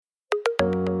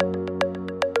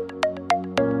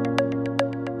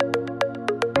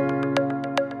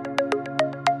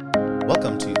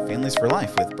for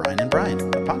Life with Brian and Brian,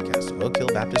 a podcast of Oak Hill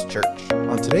Baptist Church.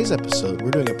 On today's episode,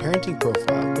 we're doing a parenting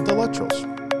profile with the Luttrells.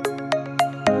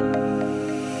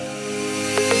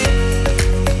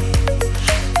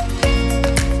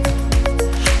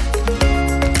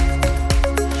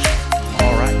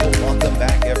 All right, well, welcome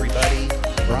back, everybody.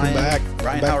 Welcome back.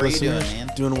 Brian, how are you doing,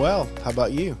 man? Doing well. How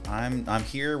about you? I'm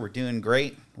here. We're doing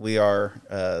great. We are,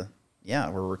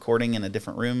 we're recording in a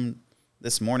different room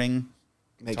this morning.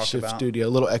 Makeshift studio, a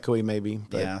little echoey maybe.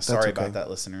 But yeah, sorry about that,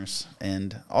 listeners.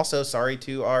 And also sorry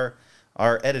to our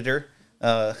editor,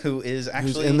 who is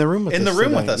actually in the room with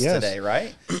us today,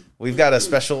 right? We've got a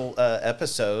special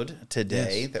episode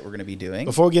today that we're going to be doing.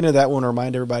 Before we get into that, I want to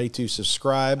remind everybody to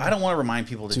subscribe. I don't want to remind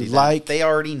people to do like, that. They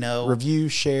already know. Review,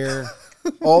 share,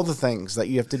 all the things that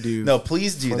you have to do. No,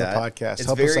 please do that. The podcast. It's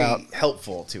Help very us out.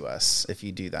 helpful to us if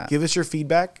you do that. Give us your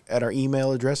feedback at our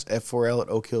email address,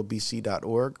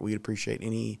 f4l@oakhillbc.org. We'd appreciate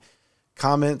any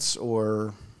comments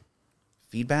or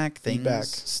feedback,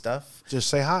 stuff. Just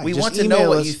say hi. We Just want to know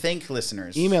what us. you think,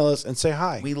 listeners. Email us and say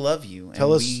hi. We love you.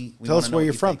 Tell us where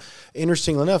you're from. Think.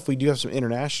 Interestingly enough, we do have some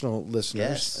international listeners,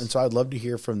 Yes. and so I'd love to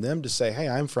hear from them to say, "Hey,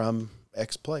 I'm from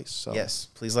X place." So yes,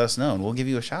 please let us know, and we'll give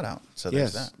you a shout out. So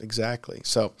there's that. Exactly.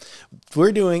 So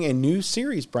we're doing a new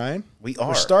series, Brian.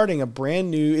 We're starting a brand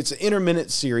new. It's an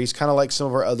intermittent series, kind of like some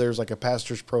of our others, like a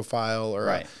pastor's profile or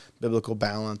a biblical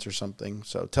balance or something.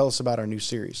 So tell us about our new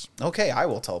series. Okay, I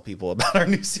will tell people about our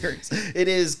new series. It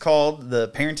is called the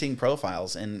Parenting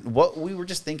Profiles, and what we were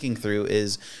just thinking through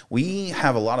is we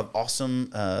have a lot of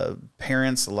awesome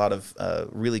parents, a lot of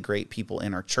really great people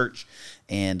in our church,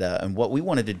 and what we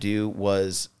wanted to do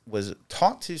was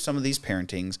talk to some of these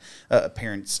parents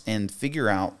and figure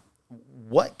out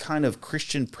what kind of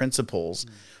Christian principles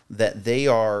that they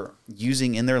are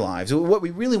using in their lives. What we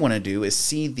really want to do is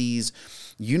see these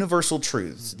universal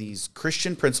truths, these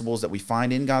Christian principles that we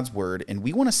find in God's Word, and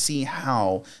we want to see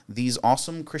how these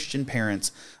awesome Christian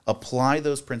parents apply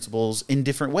those principles in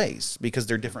different ways because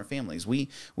they're different families. We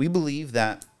believe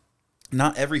that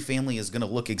not every family is going to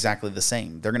look exactly the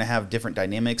same. They're going to have different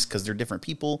dynamics because they're different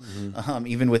people.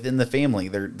 Even within the family,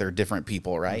 they're different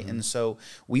people, right? And so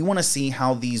we want to see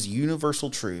how these universal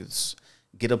truths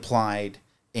get applied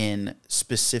in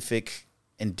specific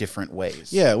and different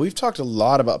ways. Yeah, we've talked a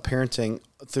lot about parenting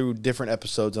through different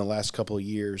episodes in the last couple of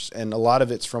years, and a lot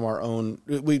of it's from our own.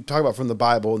 We talk about from the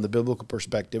Bible and the biblical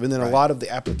perspective, and then a lot of the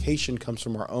application comes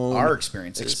from our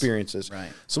experiences. Right.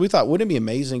 So we thought, wouldn't it be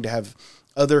amazing to have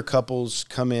other couples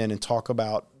come in and talk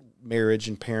about marriage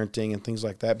and parenting and things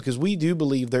like that? Because we do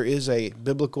believe there is a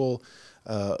biblical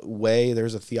way,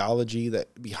 there's a theology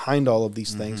that behind all of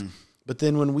these things. But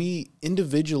then when we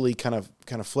individually kind of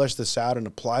flesh this out and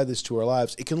apply this to our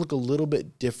lives, it can look a little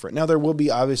bit different. Now, there will be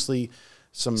obviously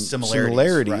some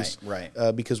similarities. Right.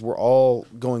 Because we're all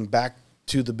going back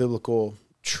to the biblical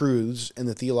truths and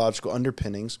the theological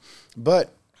underpinnings.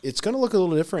 But it's going to look a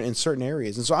little different in certain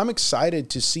areas. And so I'm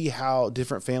excited to see how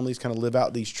different families kind of live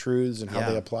out these truths and how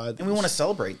they apply them. And we want to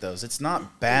celebrate those. It's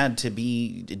not bad to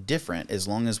be different as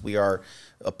long as we are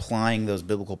applying those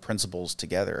biblical principles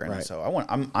together. And so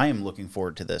I am looking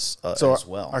forward to this as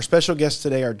well. Our special guests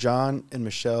today are John and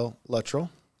Michelle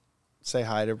Luttrell. Say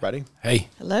hi to everybody. Hey.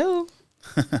 Hello.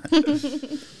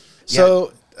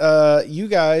 So you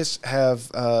guys have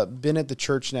been at the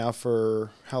church now for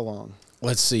how long?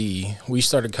 Let's see. We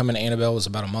started coming to Annabelle was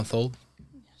about a month old.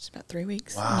 It's about 3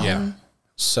 weeks. Wow. Yeah.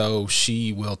 So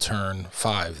she will turn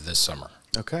 5 this summer.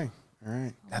 Okay. All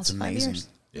right. That's Almost 5 amazing. years.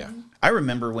 Yeah. I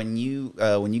remember when you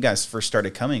guys first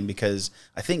started coming, because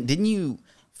I think, didn't you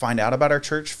find out about our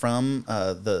church from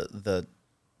the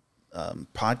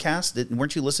podcast?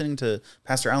 Weren't you listening to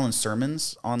Pastor Allen's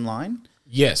sermons online?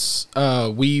 Yes.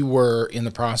 We were in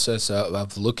the process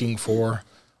of looking for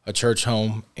a church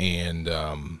home,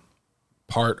 and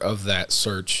part of that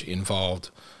search involved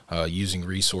using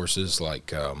resources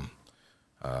like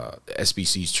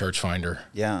SBC's Church Finder.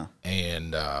 Yeah.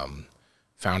 And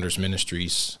Founders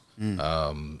Ministries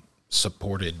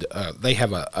supported. They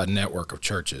have a network of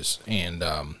churches, and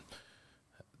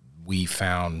we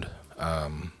found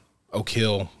Oak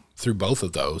Hill through both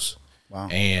of those. Wow.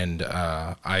 And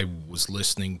I was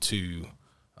listening to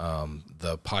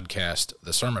the podcast,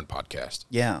 the sermon podcast.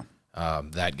 Yeah.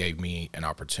 That gave me an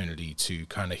opportunity to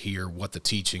kind of hear what the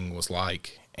teaching was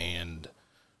like. And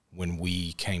when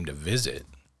we came to visit,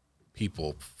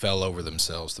 people fell over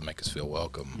themselves to make us feel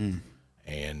welcome.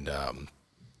 And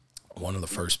one of the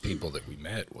first people that we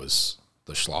met was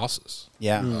the Schlosses.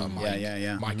 Yeah.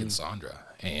 Mike and Sandra.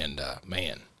 And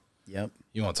man, Yep.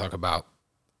 you want to talk about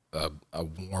a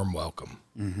warm welcome.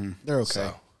 They're okay.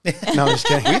 So, No, I'm just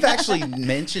kidding. We've actually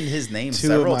mentioned his name Two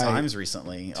of several my- times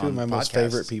recently. Two of my most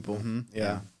favorite people.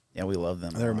 Yeah. Yeah, we love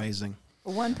them. They're amazing.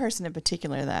 One person in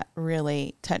particular that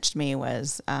really touched me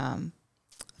was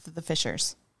the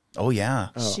Fishers. Oh, yeah.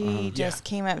 She just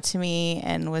came up to me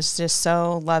and was just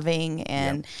so loving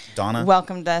and Donna?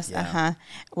 welcomed us. Yeah.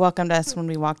 Welcomed us when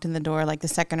we walked in the door, like the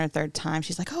second or third time.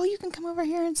 She's like, "Oh, you can come over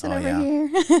here and sit over yeah. here."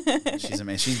 She's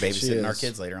amazing. She's babysitting our is.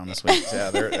 kids later on this week. Yeah,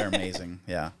 they're amazing.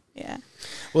 Yeah. Yeah.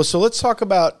 Well, so let's talk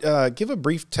about, give a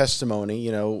brief testimony,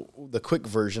 the quick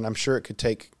version. I'm sure it could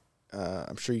take,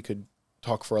 I'm sure you could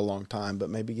talk for a long time, but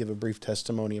maybe give a brief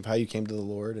testimony of how you came to the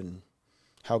Lord and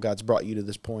how God's brought you to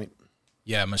this point.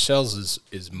 Yeah, Michelle's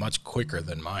is much quicker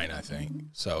than mine, I think.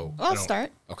 So I'll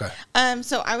start. Okay.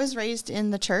 So I was raised in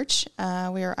the church. I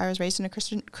was raised in a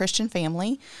Christian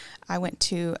family. I went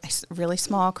to a really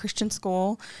small Christian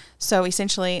school. So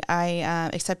essentially, I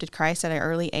accepted Christ at an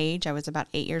early age. I was about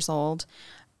 8 years old.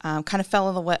 Kind of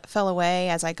fell away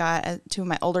as I got to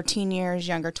my older teen years,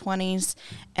 younger 20s,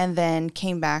 and then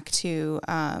came back to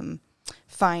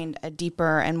find a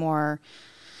deeper and more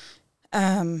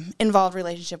involved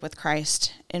relationship with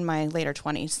Christ in my later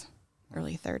 20s,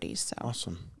 early 30s. So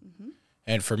Awesome.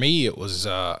 And for me, it was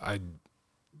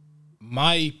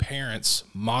my parents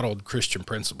modeled Christian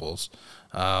principles.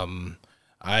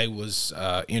 I was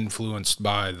influenced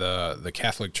by the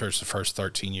Catholic Church the first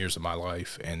 13 years of my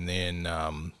life, and then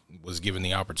was given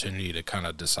the opportunity to kind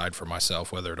of decide for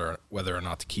myself whether or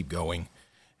not to keep going,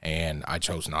 and I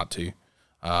chose not to.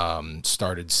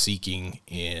 Started seeking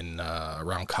in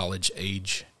around college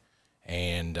age,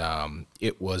 and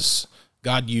it was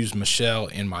God used Michelle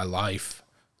in my life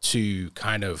to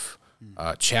kind of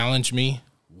challenge me.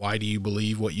 Why do you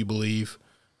believe what you believe?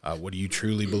 What do you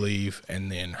truly believe?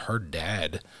 And then her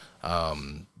dad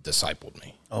discipled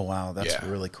me. Oh, wow. That's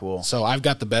really cool. So I've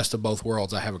got the best of both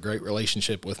worlds. I have a great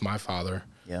relationship with my father.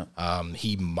 Yeah.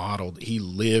 He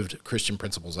lived Christian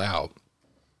principles out.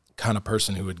 Kind of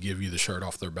person who would give you the shirt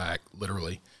off their back,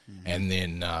 literally. Mm-hmm. And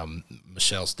then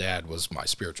Michelle's dad was my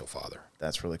spiritual father.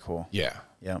 That's really cool. Yeah.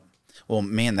 Yeah. Well,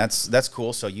 man, that's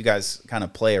cool. So you guys kind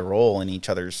of play a role in each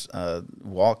other's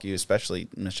walk, you especially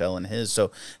Michelle and his.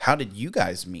 So how did you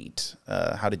guys meet?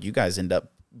 How did you guys end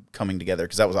up coming together?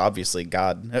 Because that was obviously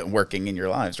God working in your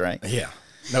lives, right? Yeah,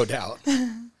 no doubt.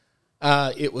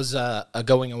 It was a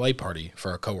going away party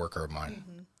for a coworker of mine.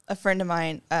 a friend of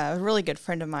mine, a really good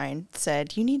friend of mine,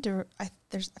 said, "You need to. I've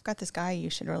got this guy you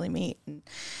should really meet." And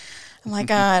I'm like,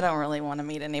 I don't really want to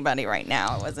meet anybody right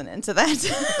now. I wasn't into that.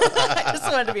 I just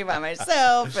wanted to be by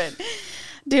myself and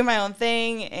do my own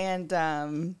thing. And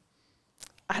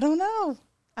I don't know.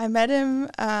 I met him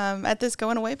at this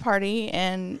going away party,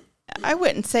 and I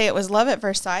wouldn't say it was love at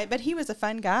first sight, but he was a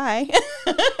fun guy.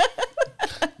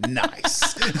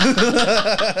 Nice.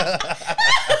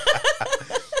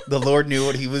 The Lord knew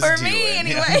what he was For doing. me,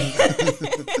 anyway.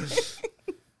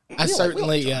 I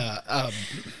certainly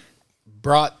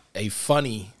brought a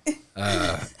funny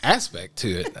aspect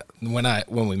to it.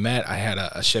 When we met, I had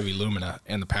a Chevy Lumina,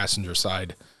 and the passenger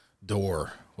side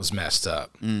door was messed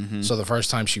up. Mm-hmm. So the first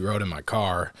time she rode in my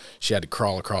car, she had to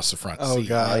crawl across the front seat. Oh,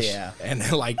 gosh. Oh, yeah. And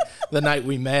then, like, the night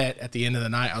we met, at the end of the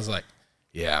night, I was like,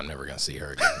 yeah, I'm never going to see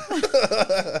her again.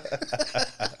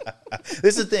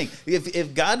 This is the thing.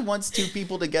 If God wants two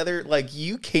people together, like,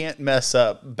 you can't mess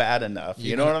up bad enough.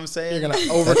 You know what I'm saying? You're going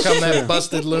to overcome that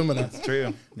busted Lumina. It's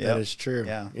true. That is true.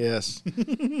 Yeah. Yes.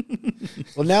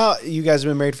 Well, now you guys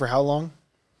have been married for how long?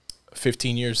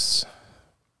 15 years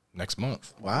next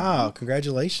month. Wow.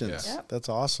 Congratulations. Yeah. Yep. That's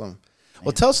awesome.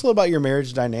 Well, tell us a little about your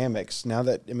marriage dynamics. Now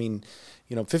that,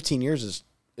 15 years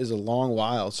is a long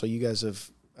while. So you guys have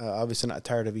obviously not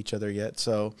tired of each other yet.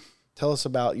 So tell us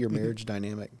about your marriage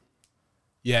dynamic.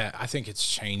 Yeah, I think it's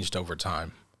changed over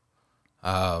time.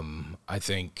 I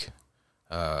think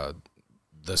the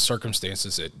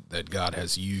circumstances that God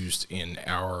has used in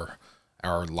our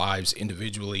lives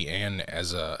individually and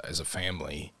as a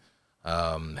family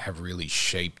have really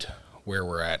shaped where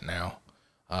we're at now.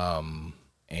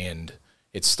 And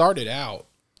it started out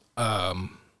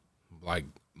like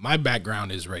my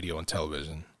background is radio and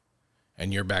television,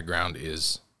 and your background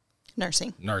is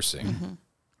Nursing. nursing.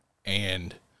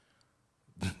 And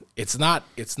it's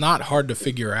not hard to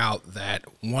figure out that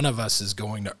one of us is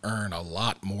going to earn a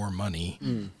lot more money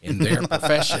in their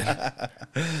profession.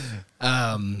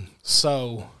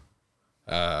 So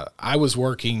I was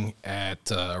working at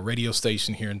a radio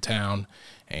station here in town,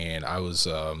 and I was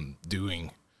doing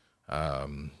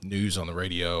news on the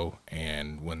radio.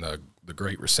 And when the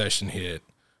Great Recession hit,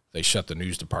 they shut the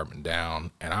news department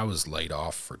down, and I was laid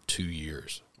off for 2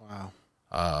 years. Wow.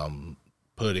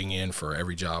 Putting in for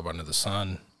every job under the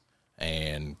sun,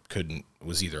 and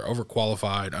was either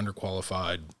overqualified,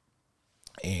 underqualified.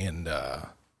 And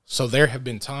so there have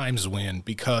been times when,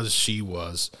 because she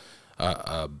was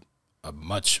a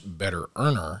much better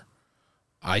earner,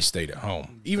 I stayed at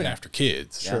home, even after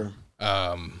kids. Sure.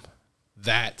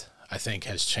 That, I think,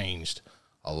 has changed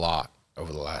a lot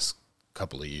over the last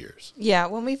couple of years. Yeah,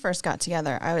 when we first got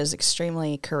together, I was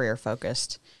extremely career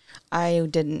focused. I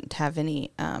didn't have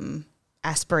any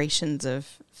aspirations of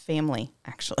family,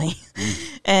 actually.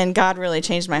 And God really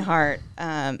changed my heart.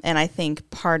 And I think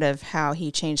part of how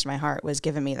he changed my heart was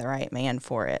giving me the right man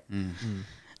for it.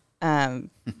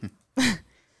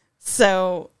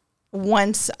 So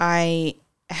once I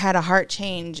had a heart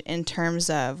change in terms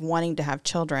of wanting to have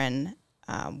children,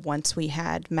 once we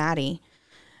had Maddie,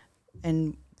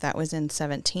 and that was in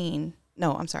 17.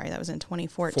 No, I'm sorry, that was in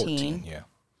 2014.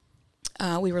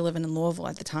 Yeah. We were living in Louisville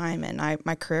at the time, and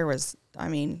my career was,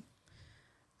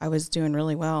 I was doing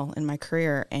really well in my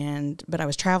career, but I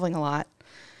was traveling a lot,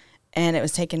 and it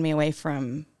was taking me away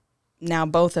from now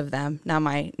both of them, now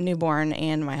my newborn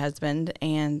and my husband,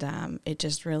 and it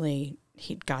just really,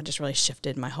 God just really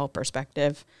shifted my whole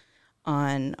perspective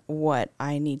on what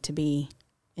I need to be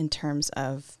in terms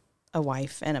of a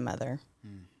wife and a mother.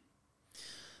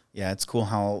 Yeah, it's cool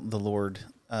how the Lord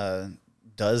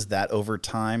does that over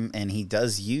time, and he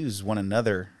does use one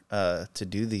another to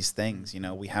do these things. You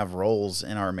know, we have roles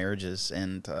in our marriages,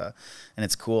 and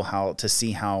it's cool to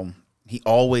see how he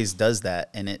always does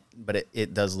that, but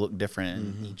it does look different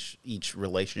in each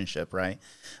relationship, right?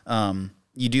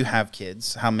 You do have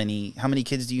kids. How many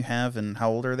kids do you have, and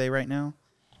how old are they right now?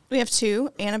 We have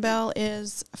 2. Annabelle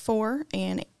is 4,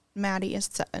 and Maddie is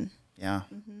 7. Yeah.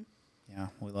 Yeah,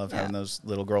 we love having those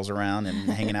little girls around and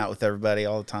hanging out with everybody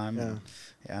all the time. Yeah,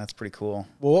 that's pretty cool.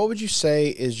 Well, what would you say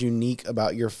is unique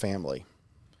about your family?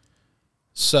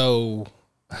 So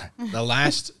the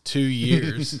last 2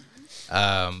 years,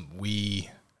 we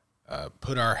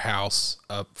put our house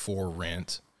up for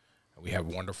rent. We have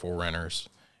wonderful renters,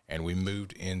 and we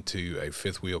moved into a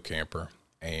fifth wheel camper,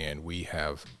 and we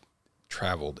have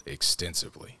traveled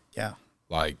extensively. Yeah.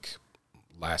 Like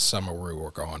last summer, we were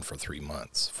gone for 3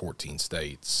 months, 14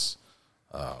 states,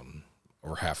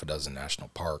 over half a dozen national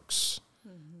parks.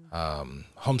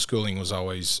 Homeschooling was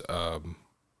always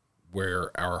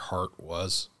where our heart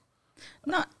was.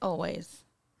 Not always.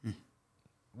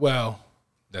 Well,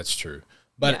 that's true.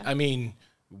 But Yeah. I mean,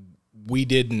 we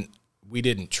didn't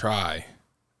try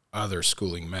other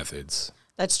schooling methods.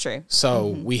 That's true. So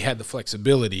we had the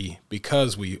flexibility,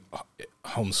 because we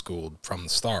homeschooled from the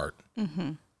start,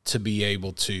 to be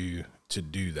able to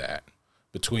do that.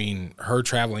 Between her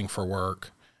traveling for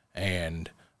work and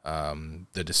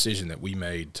the decision that we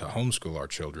made to homeschool our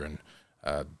children,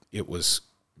 it was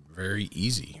very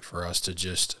easy for us to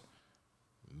just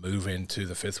move into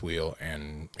the fifth wheel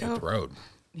and hit the road.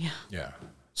 Yeah. Yeah.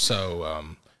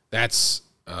 So that's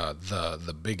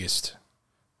the biggest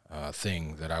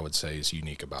thing that I would say is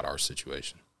unique about our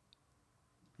situation.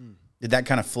 Did that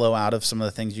kind of flow out of some of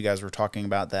the things you guys were talking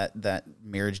about, that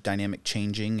marriage dynamic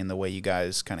changing and the way you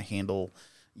guys kind of handle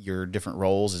your different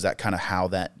roles? Is that kind of how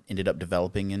that ended up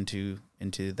developing into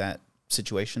that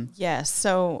situation? Yes.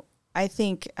 So I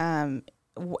think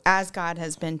as God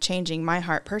has been changing my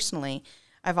heart personally,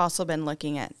 I've also been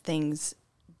looking at things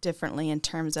differently in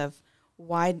terms of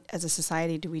why, as a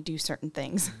society, do we do certain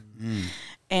things?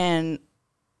 And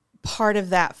part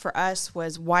of that for us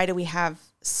was, why do we have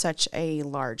such a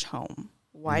large home?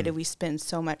 Why do we spend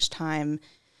so much time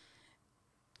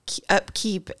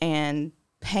upkeep and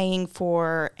paying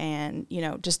for, and,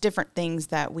 just different things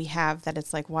that we have, that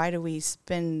it's like, why do we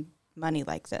spend money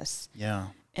like this? Yeah.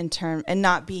 And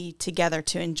not be together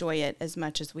to enjoy it as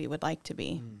much as we would like to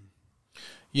be.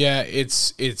 Yeah,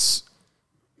 it's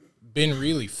been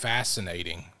really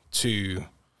fascinating to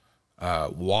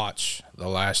watch the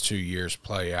last 2 years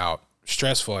play out.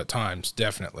 Stressful at times,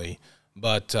 definitely,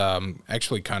 but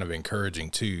actually kind of encouraging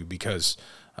too, because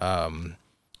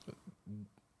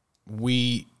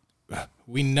we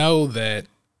know that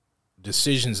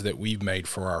decisions that we've made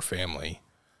for our family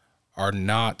are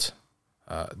not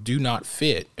do not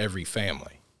fit every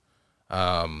family.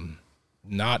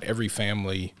 Not every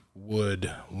family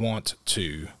would want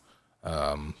to,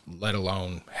 let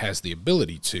alone has the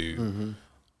ability to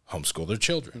homeschool their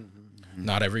children.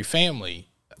 Not every family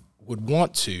would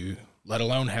want to, let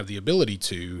alone have the ability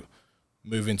to,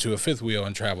 move into a fifth wheel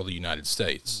and travel the United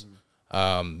States.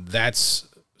 That's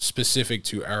specific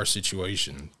to our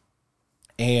situation.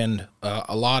 And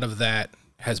a lot of that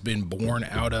has been born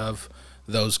out of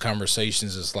those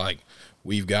conversations. It's like,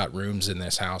 we've got rooms in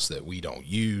this house that we don't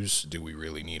use. Do we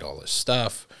really need all this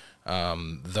stuff?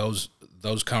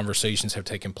 Those conversations have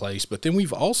taken place. But then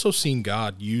we've also seen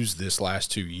God use this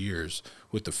last 2 years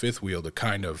with the Fifth Wheel to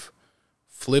kind of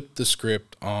flip the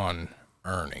script on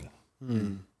earning.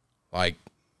 Like,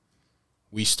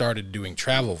 we started doing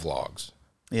travel vlogs.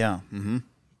 Yeah. Mm-hmm.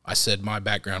 I said my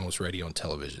background was radio and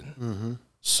television.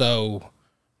 So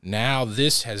now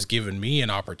this has given me an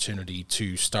opportunity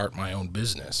to start my own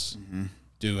business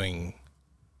doing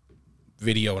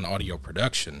video and audio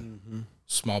production,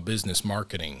 small business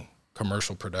marketing,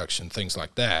 commercial production, things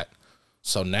like that.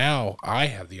 So now I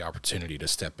have the opportunity to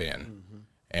step in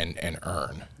and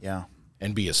earn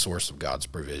and be a source of God's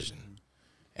provision.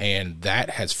 And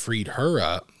that has freed her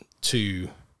up to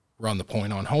run the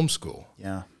point on homeschool.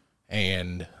 Yeah.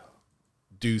 And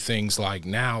do things like,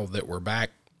 now that we're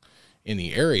back in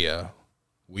the area,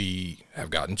 we have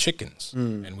gotten chickens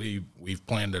and we've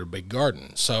planted a big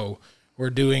garden. So we're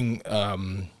doing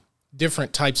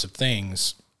different types of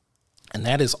things, and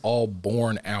that is all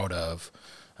born out of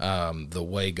the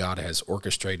way God has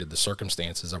orchestrated the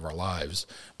circumstances of our lives,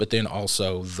 but then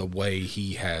also the way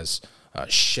he has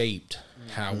shaped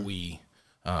how we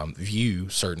view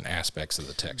certain aspects of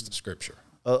the text of Scripture.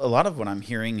 A lot of what I'm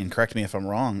hearing, and correct me if I'm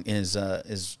wrong, is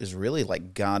really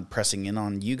like God pressing in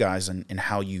on you guys and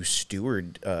how you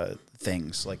steward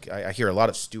things. Like I hear a lot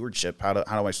of stewardship. How do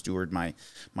I steward my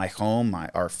home,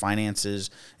 our finances,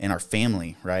 and our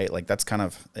family, right? Like that's kind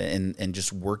of and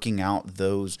just working out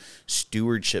those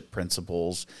stewardship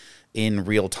principles in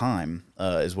real time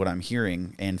is what I'm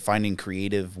hearing, and finding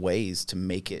creative ways to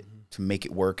make it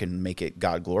work and make it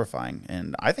God glorifying.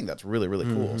 And I think that's really, really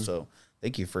cool. So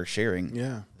thank you for sharing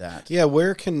that. Yeah,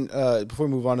 where can, before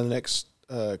we move on to the next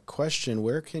question,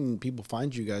 where can people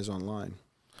find you guys online?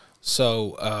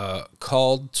 So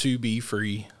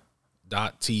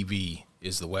calledtobefree.tv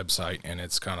is the website, and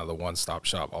it's kind of the one-stop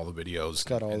shop. All the videos. It's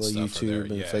got all the YouTube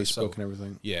and Facebook and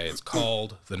everything. Yeah, it's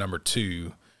called the number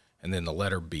 2, and then the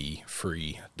letter B,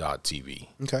 free.tv.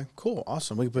 Okay, cool.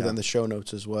 Awesome. We can put that in the show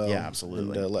notes as well. Yeah,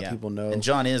 absolutely. And let people know. And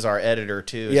John is our editor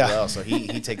too as well. So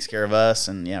he takes care of us,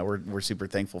 and we're super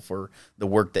thankful for the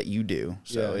work that you do.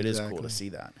 So it is cool to see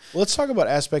that. Well, let's talk about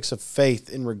aspects of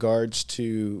faith in regards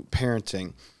to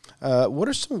parenting. What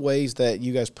are some ways that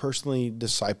you guys personally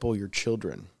disciple your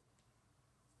children?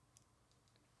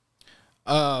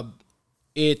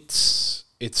 It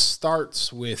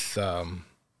starts with,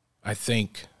 I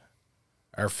think,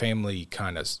 our family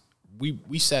kind of,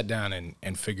 we sat down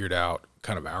and figured out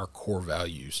kind of our core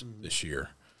values this year.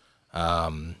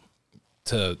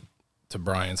 To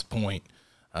Brian's point,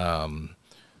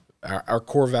 our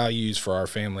core values for our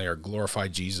family are glorify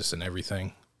Jesus in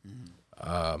everything,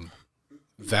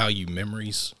 value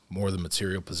memories more than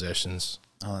material possessions.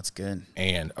 Oh, that's good.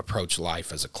 And approach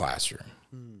life as a classroom.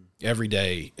 Every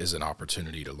day is an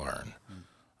opportunity to learn.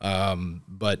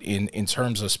 But in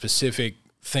terms of specific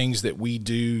things that we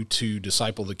do to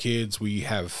disciple the kids, we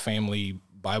have family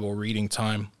Bible reading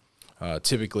time.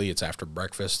 Typically, it's after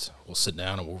breakfast. We'll sit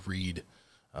down and we'll read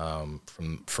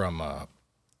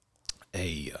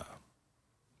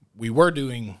we were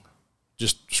doing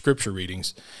just scripture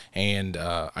readings, and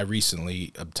I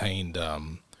recently obtained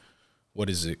what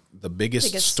is it? The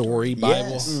Biggest Story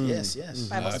Bible. Yes.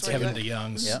 Kevin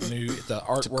DeYoung's new. The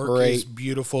artwork is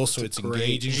beautiful, so it's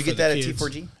engaging. Did you get that at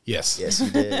T4G? Yes. Yes, you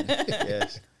did.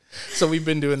 Yes. So we've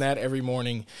been doing that every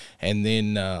morning, and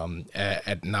then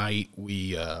at night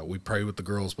we pray with the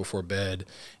girls before bed,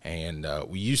 and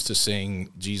we used to sing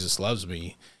 "Jesus Loves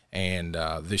Me," and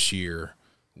this year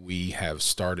we have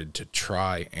started to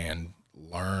try and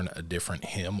learn a different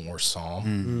hymn or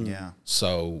psalm. Yeah.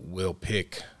 So we'll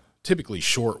pick typically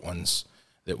short ones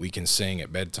that we can sing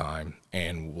at bedtime,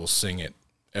 and we'll sing it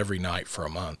every night for a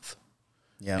month.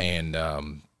 Yeah. And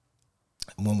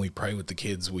when we pray with the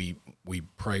kids, we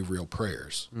pray real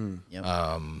prayers.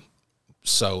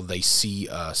 So they see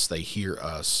us, they hear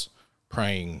us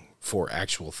praying for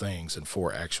actual things and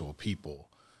for actual people.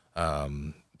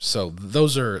 So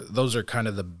those are kind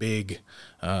of the big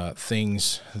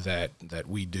things that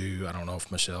we do. I don't know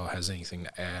if Michelle has anything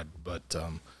to add, but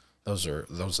those are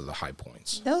the high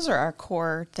points. Those are our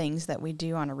core things that we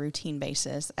do on a routine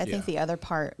basis. I think the other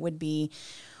part would be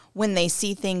when they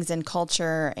see things in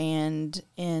culture and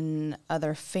in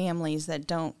other families that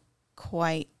don't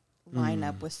quite line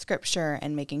up with Scripture,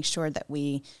 and making sure that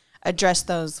we address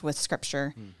those with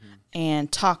Scripture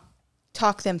and talk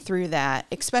them through that,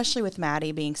 especially with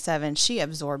Maddie being 7. She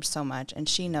absorbs so much, and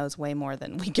she knows way more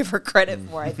than we give her credit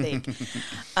for, I think.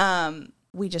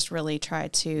 We just really try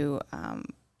to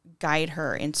guide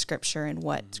her in Scripture and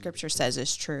what Scripture says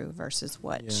is true versus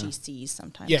what she sees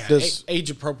sometimes. Yeah, Does- age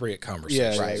appropriate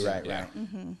conversation. Yeah, right.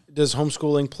 Does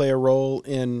homeschooling play a role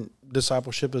in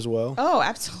discipleship as well? Oh,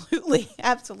 absolutely.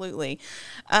 Absolutely.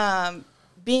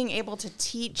 Being able to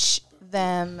teach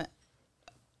them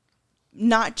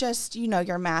not just,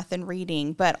 your math and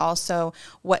reading, but also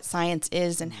what science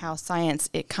is and how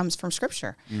it comes from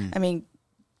Scripture. I mean,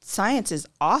 science is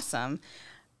awesome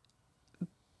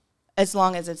as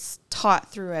long as it's taught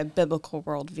through a biblical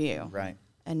worldview. Right.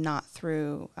 And not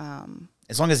through...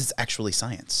 As long as it's actually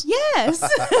science. Yes.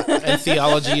 And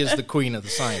theology is the queen of the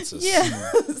sciences.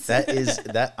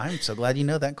 That I'm so glad you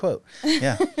know that quote.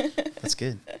 Yeah. That's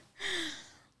good.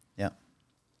 Yeah.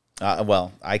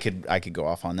 Well, I could go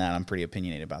off on that. I'm pretty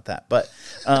opinionated about that. But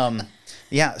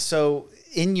yeah, so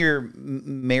in your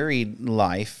married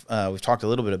life, we've talked a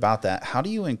little bit about that. How do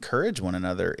you encourage one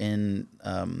another in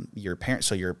your parents?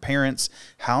 So your parents,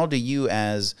 how do you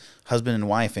as husband and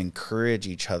wife encourage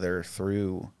each other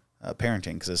through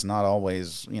parenting? Because it's not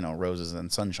always, roses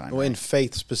and sunshine. Well, in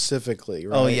faith specifically,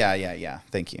 right? Oh, yeah.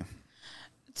 Thank you.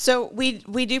 So we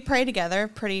do pray together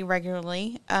pretty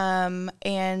regularly,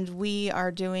 and we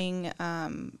are doing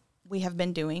we have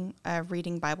been doing a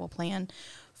reading Bible plan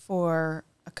for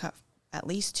at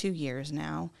least 2 years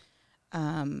now,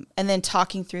 and then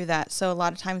talking through that. So a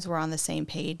lot of times we're on the same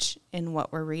page in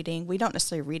what we're reading. We don't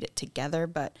necessarily read it together,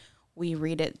 but we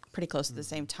read it pretty close at the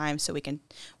same time, so we can.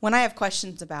 When I have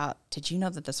questions about, did you know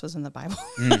that this was in the Bible,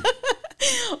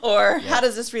 or how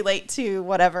does this relate to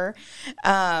whatever?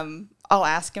 I'll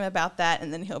ask him about that,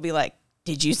 and then he'll be like,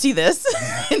 did you see this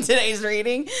in today's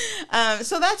reading?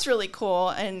 So that's really cool,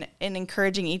 and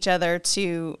encouraging each other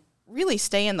to really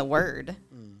stay in the Word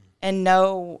and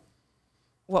know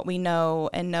what we know,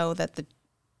 and know that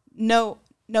know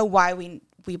why we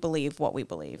believe what we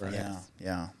believe. Right.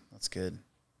 Yeah, that's good.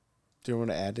 Do you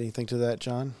want to add anything to that,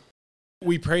 John?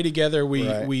 We pray together.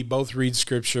 Right. We both read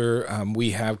Scripture.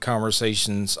 We have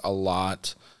conversations a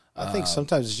lot. I think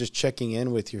sometimes it's just checking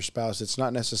in with your spouse. It's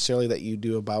not necessarily that you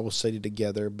do a Bible study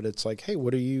together, but it's like, hey,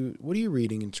 what are you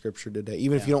reading in Scripture today?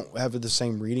 Even if you don't have the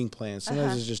same reading plan,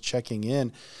 sometimes it's just checking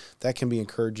in. That can be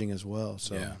encouraging as well.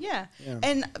 So Yeah.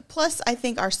 And plus, I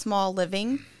think our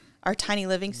tiny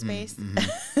living space,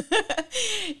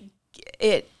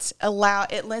 it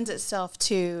lends itself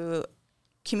to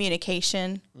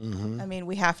communication. I mean,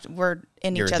 we're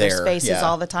in You're each other's there. spaces Yeah.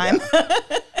 all the time.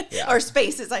 Yeah. Or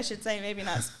spaces, I should say, maybe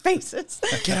not spaces.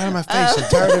 get out of my face. I'm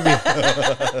tired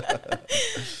of you.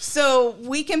 So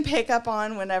we can pick up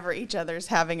on whenever each other's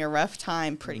having a rough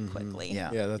time pretty quickly. Yeah.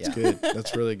 Yeah, that's good.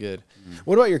 That's really good.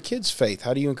 What about your kids' faith?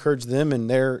 How do you encourage them in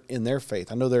their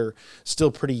faith? I know they're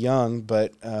still pretty young,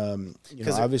 but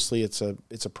obviously it's a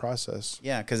process.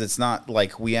 Yeah, because it's not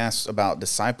like we asked about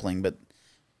discipling, but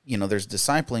there's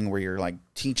discipling where you're like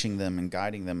teaching them and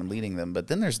guiding them and leading them, but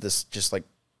then there's this just like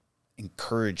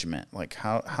encouragement. Like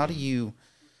how do you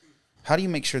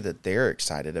make sure that they're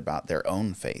excited about their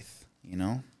own faith?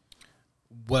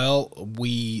 Well,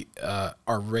 we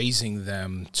are raising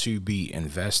them to be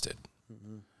invested.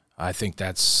 I think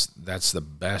that's the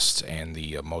best and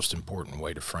the most important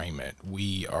way to frame it.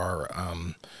 We are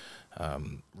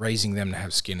raising them to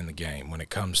have skin in the game when it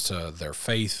comes to their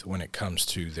faith, when it comes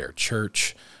to their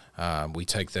church. We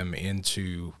take them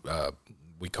into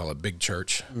we call it big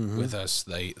church with us.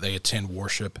 They attend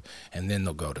worship, and then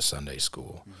they'll go to Sunday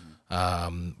school.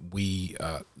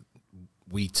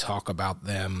 We talk about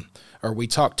them, or we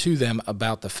talk to them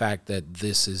about the fact that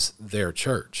this is their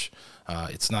church.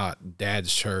 It's not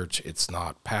Dad's church. It's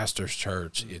not Pastor's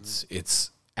church.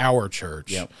 It's our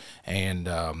church. Yep. And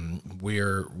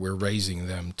we're raising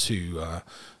them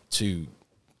to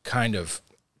kind of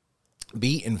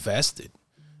be invested,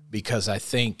 because I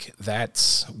think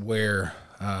that's where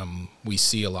we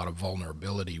see a lot of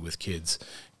vulnerability with kids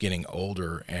getting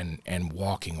older and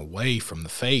walking away from the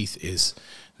faith. Is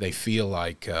they feel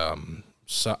like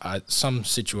some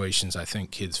situations, I think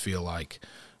kids feel like,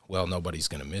 well, nobody's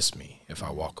going to miss me if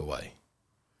I walk away.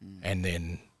 And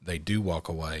then they do walk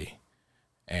away,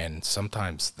 and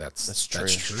sometimes that's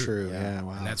true. Yeah,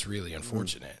 wow. And that's really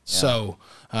unfortunate. So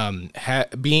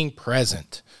being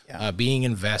present, being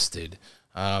invested,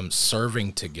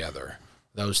 serving together,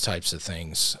 those types of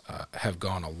things have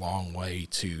gone a long way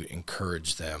to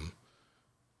encourage them,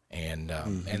 and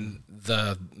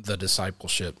the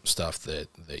discipleship stuff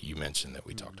that you mentioned that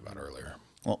we talked about earlier.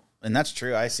 Well, and that's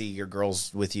true. I see your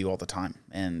girls with you all the time,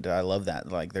 and I love that.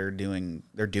 Like they're doing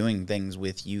things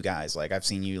with you guys. Like I've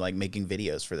seen you like making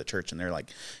videos for the church, and they're like,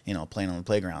 playing on the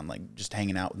playground, like just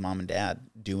hanging out with mom and dad,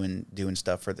 doing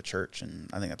stuff for the church, and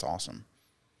I think that's awesome.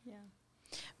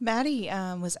 Maddie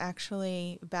was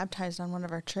actually baptized on one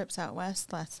of our trips out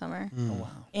west last summer Oh, wow.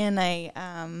 in a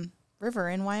river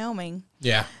in Wyoming.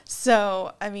 Yeah.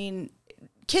 So, I mean,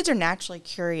 kids are naturally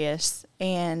curious,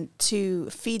 and to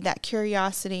feed that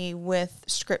curiosity with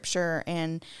scripture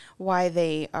and why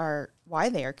they are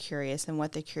curious and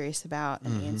what they're curious about,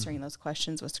 and answering those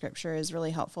questions with scripture is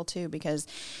really helpful too, because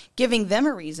giving them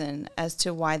a reason as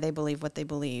to why they believe what they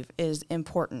believe is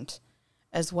important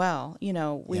as well. You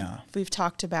know, we've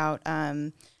talked about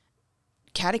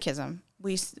catechism.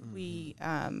 We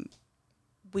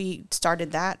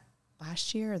started that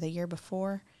last year or the year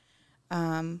before,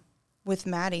 with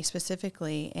Maddie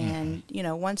specifically. And, you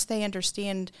know, once they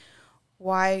understand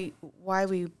why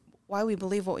we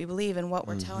believe what we believe and what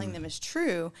we're telling them is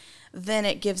true, then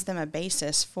it gives them a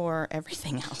basis for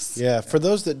everything else. Yeah, for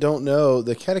those that don't know,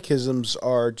 the catechisms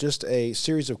are just a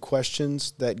series of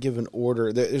questions that give an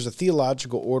order. There's a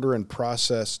theological order and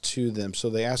process to them. So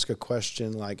they ask a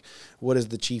question like, what is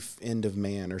the chief end of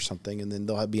man or something? And then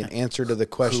there'll be an answer to the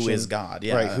question. Who is God?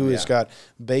 Yeah, Right, who is God,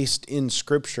 based in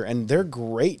Scripture. And they're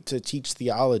great to teach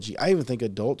theology. I even think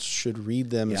adults should read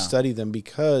them and study them,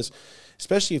 because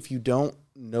especially if you don't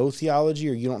know theology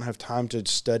or you don't have time to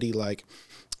study like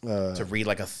to read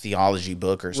like a theology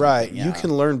book or something. right, Yeah. you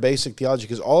can learn basic theology,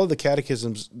 because all of the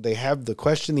catechisms, they have the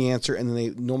question, the answer, and then they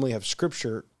normally have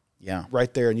scripture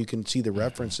right there, and you can see the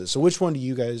references. So which one do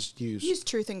you guys use? Use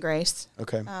Truth and Grace.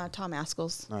 Okay. Tom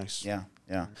Askel's. Nice. Yeah.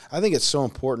 Yeah. I think it's so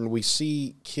important. We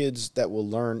see kids that will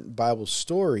learn Bible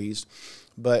stories,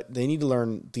 but they need to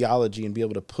learn theology and be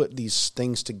able to put these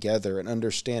things together and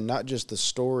understand not just the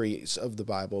stories of the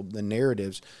Bible, the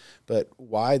narratives, but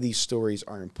why these stories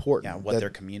are important. Yeah, what they're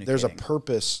communicating. There's a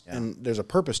purpose, and there's a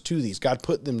purpose to these. God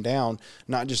put them down,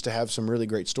 not just to have some really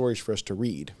great stories for us to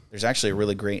read. There's actually a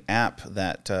really great app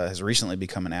that has recently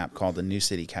become an app called the New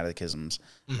City Catechisms,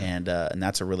 and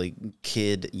that's a really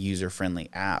kid user-friendly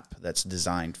app that's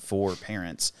designed for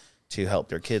parents to help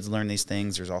their kids learn these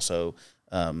things. There's also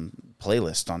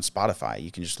playlist on Spotify.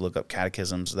 You can just look up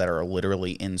catechisms that are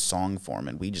literally in song form,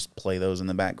 and we just play those in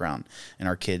the background, and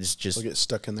our kids just They'll get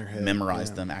stuck in their head.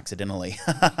 memorize them accidentally.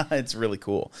 It's really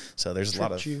cool. So there's a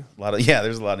lot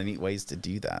of neat ways to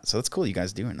do that. So it's cool you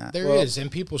guys doing that. There is,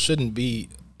 and people shouldn't be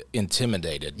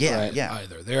intimidated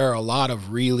either. There are a lot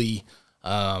of really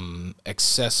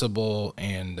accessible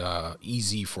and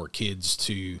easy for kids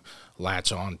to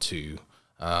latch on to.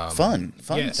 Fun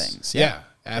things. Yeah,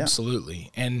 absolutely.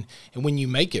 And when you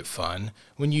make it fun,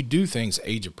 when you do things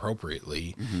age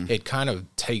appropriately, it kind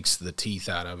of takes the teeth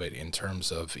out of it in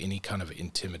terms of any kind of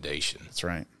intimidation. That's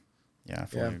right. Yeah, I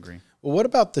fully agree. Well, what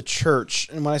about the church?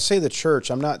 And when I say the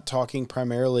church, I'm not talking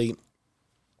primarily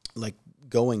like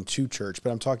going to church,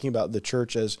 but I'm talking about the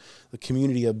church as the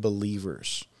community of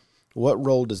believers. What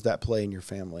role does that play in your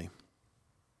family?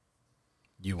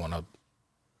 You want to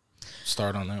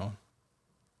start on that one?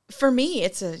 For me,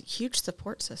 it's a huge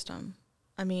support system.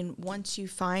 I mean, once you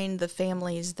find the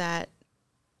families that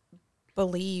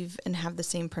believe and have the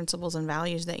same principles and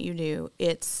values that you do,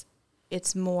 it's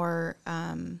more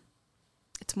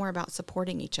about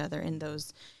supporting each other in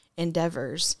those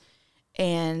endeavors.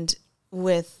 And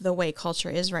with the way culture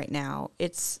is right now,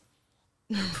 it's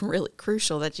really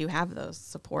crucial that you have those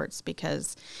supports,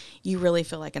 because you really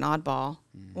feel like an oddball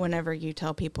whenever you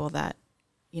tell people that,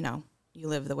 you know, you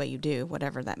live the way you do,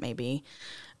 whatever that may be.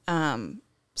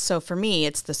 So for me,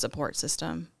 it's the support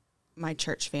system. My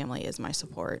church family is my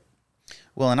support.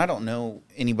 Well, and I don't know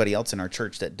anybody else in our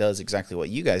church that does exactly what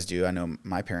you guys do. I know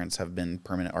my parents have been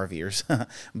permanent RVers,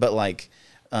 but like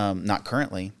not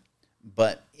currently.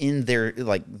 But in their,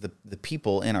 like the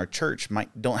people in our church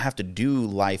don't have to do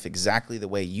life exactly the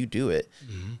way you do it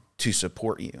to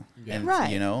support you. Yeah. And,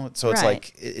 Right. you know, so it's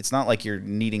like, it's not like you're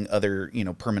needing other, you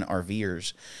know, permanent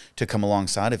RVers to come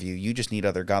alongside of you. You just need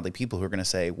other godly people who are going to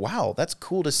say, wow, that's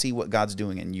cool to see what God's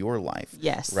doing in your life.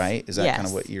 Yes. Right? Is that kind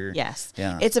of what you're... Yes.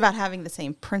 Yeah. It's about having the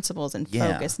same principles and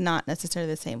Yeah. focus, not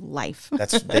necessarily the same life.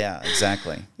 That's, yeah,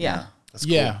 exactly. Yeah. That's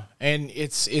cool. Yeah, and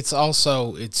it's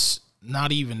also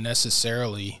not even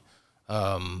necessarily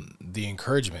the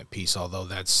encouragement piece, although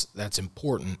that's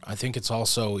important. I think it's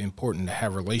also important to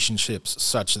have relationships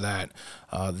such that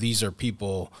these are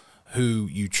people who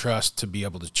you trust to be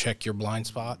able to check your blind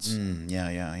spots.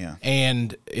 Yeah.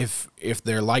 And if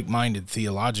they're like-minded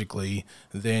theologically,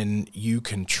 then you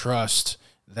can trust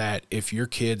that if your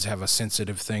kids have a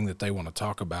sensitive thing that they want to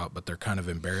talk about, but they're kind of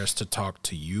embarrassed to talk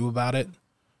to you about it,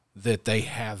 that they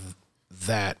have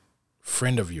that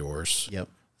friend of yours Yep.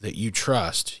 that you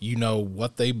trust. You know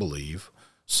what they believe.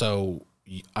 So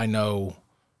I know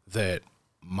that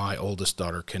my oldest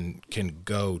daughter can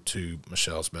go to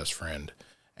Michelle's best friend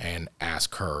and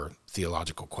ask her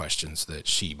theological questions that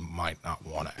she might not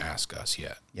want to ask us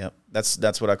yet. Yep.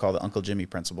 That's what I call the Uncle Jimmy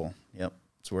principle. Yep.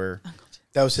 It's where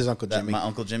That was his Uncle Jimmy. my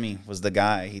Uncle Jimmy was the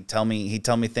guy. He'd tell me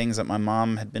things that my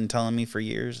mom had been telling me for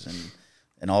years,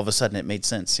 and all of a sudden it made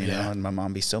sense, you know, and my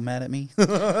mom be so mad at me.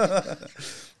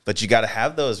 But you got to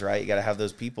have those, right? You got to have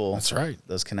those people. That's right.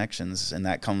 Those connections, and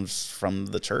that comes from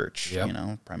the church, Yep. you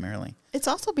know, primarily. It's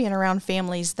also being around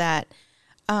families that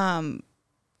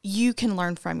you can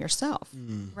learn from yourself,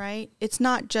 right? It's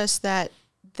not just that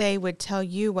they would tell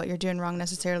you what you're doing wrong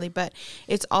necessarily, but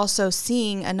it's also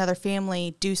seeing another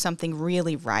family do something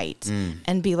really right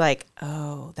and be like,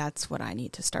 oh, that's what I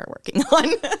need to start working on.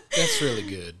 That's really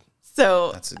good.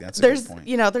 So That's a there's, good point.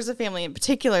 you know, there's a family in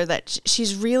particular that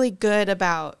she's really good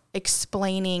about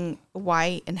explaining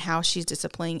why and how she's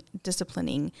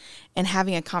disciplining and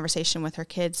having a conversation with her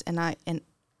kids. And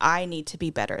I need to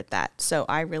be better at that. So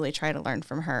I really try to learn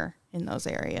from her in those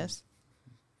areas.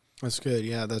 That's good.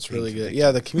 Yeah, that's really good.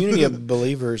 Yeah, the community of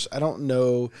believers, I don't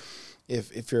know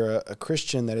if you're a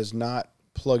Christian that is not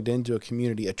plugged into a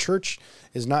community. A church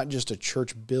is not just a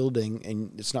church building,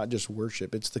 and it's not just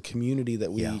worship. It's the community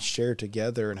that we share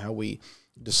together and how we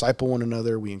disciple one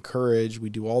another, we encourage, we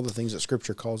do all the things that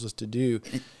Scripture calls us to do.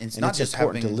 It's and not it's just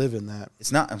important having, to live in that.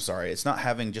 It's not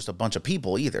having just a bunch of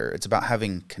people either. It's about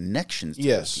having connections to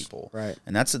those people. Right.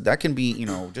 And that can be, you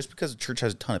know, just because a church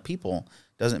has a ton of people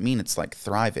doesn't mean it's like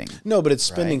thriving. No, but it's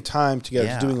spending Right. time together,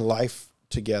 Yeah. doing life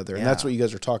together. And that's Yeah. what you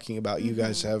guys are talking about. You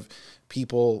guys have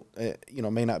people, you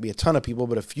know, may not be a ton of people,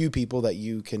 but a few people that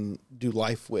you can do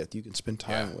life with, you can spend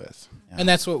time with. And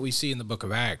that's what we see in the book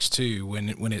of Acts too,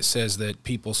 when it says that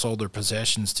people sold their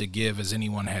possessions to give as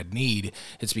anyone had need.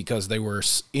 It's because they were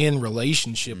in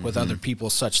relationship with other people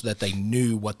such that they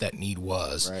knew what that need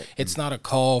was. Right. It's not a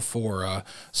call for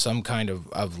some kind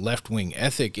of left-wing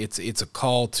ethic. It's a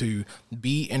call to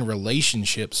be in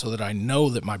relationship so that I know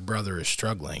that my brother is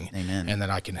struggling. Amen. And that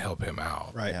I can help him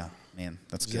out. Right. Yeah, man,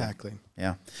 that's Exactly. good.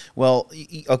 Yeah. Well,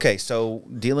 okay, so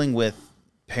dealing with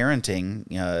parenting,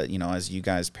 you know, as you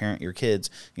guys parent your kids,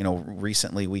 you know,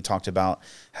 recently we talked about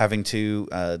having to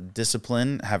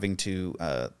discipline, having to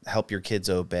help your kids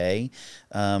obey.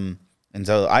 And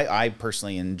so I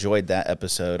personally enjoyed that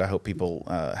episode. I hope people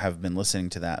have been listening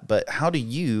to that. But how do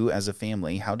you, as a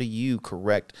family, how do you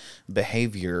correct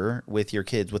behavior with your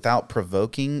kids without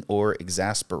provoking or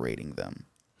exasperating them?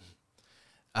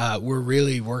 We're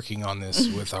really working on this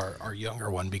with our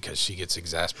younger one because she gets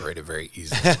exasperated very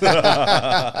easily.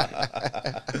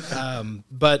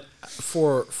 But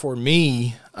for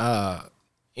me,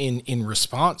 in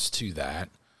response to that,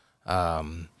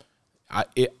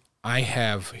 I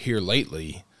have here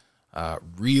lately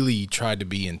really tried to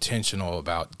be intentional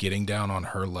about getting down on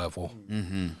her level,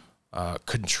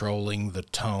 controlling the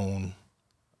tone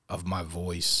of my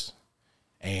voice,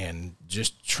 and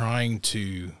just trying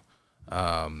to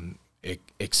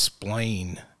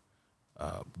explain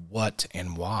what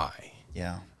and why.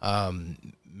 Yeah.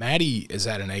 Maddie is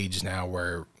at an age now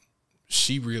where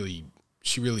she really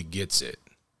gets it.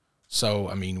 So,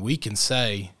 I mean, we can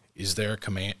say, is there a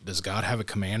command? Does God have a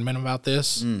commandment about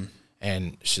this?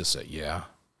 And she'll say, yeah.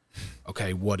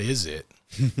 Okay, what is it?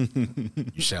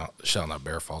 You shall not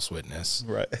bear false witness.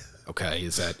 Right. Okay,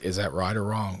 is that right or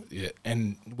wrong? Yeah,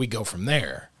 and we go from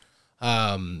there.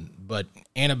 But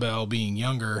Annabelle being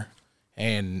younger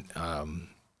and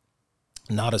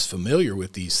not as familiar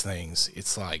with these things,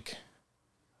 it's like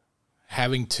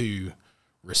having to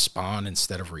respond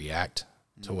instead of react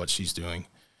to what she's doing,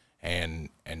 and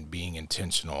being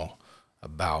intentional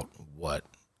about what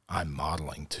I'm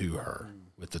modeling to her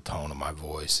with the tone of my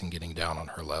voice and getting down on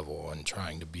her level and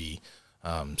trying to be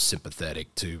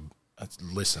sympathetic to,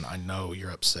 listen, I know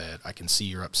you're upset. I can see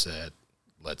you're upset.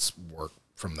 Let's work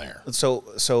from there.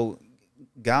 So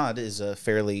God is a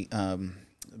fairly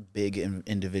big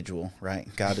individual, right?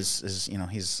 God is you know,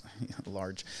 he's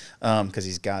large because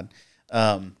he's God.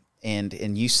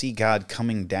 And you see God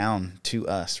coming down to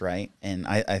us, right? And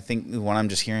I think what I'm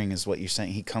just hearing is what you're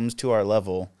saying. He comes to our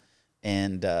level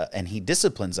and he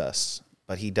disciplines us,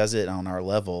 but he does it on our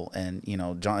level. And, you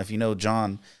know, John, if you know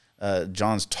John,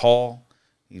 John's tall,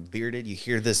 he's bearded. You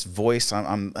hear this voice.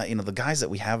 I'm you know, the guys that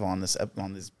we have on this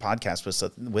podcast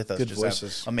with us Good just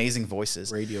voices. have amazing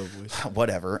voices. Radio voice.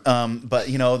 Whatever. But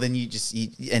you know, then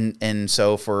and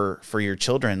so for your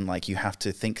children, like, you have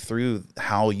to think through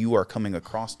how you are coming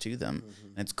across to them.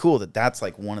 And it's cool that's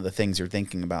like one of the things you're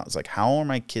thinking about. Is like, how are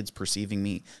my kids perceiving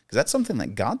me? Because that's something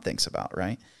that God thinks about,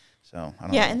 right? So I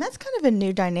don't know. And that's kind of a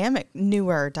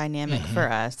newer dynamic for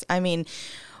us. I mean,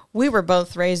 we were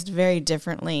both raised very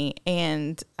differently,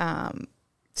 and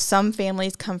some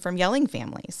families come from yelling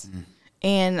families.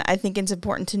 And I think it's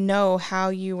important to know how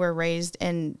you were raised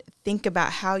and think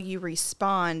about how you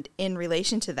respond in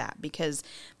relation to that, because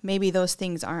maybe those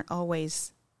things aren't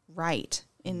always right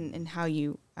in how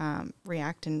you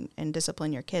react and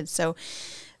discipline your kids. So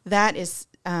that is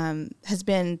has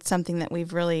been something that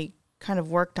we've really kind of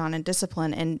worked on and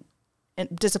disciplining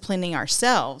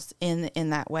ourselves in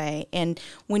that way. And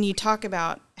when you talk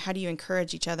about how do you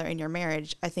encourage each other in your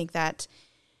marriage, I think that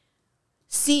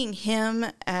seeing him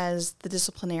as the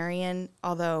disciplinarian,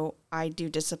 although I do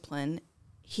discipline,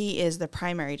 he is the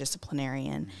primary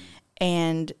disciplinarian.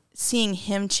 And seeing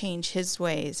him change his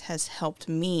ways has helped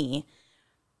me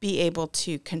be able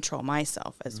to control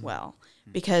myself as well.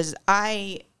 Because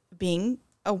being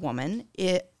a woman,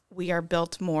 we are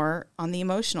built more on the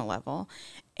emotional level,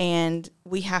 and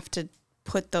we have to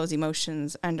put those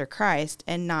emotions under Christ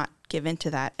and not give into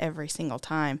that every single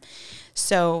time.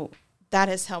 So that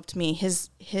has helped me.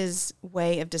 His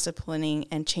way of disciplining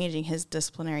and changing his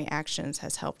disciplinary actions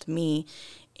has helped me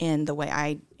in the way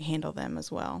I handle them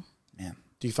as well. Man.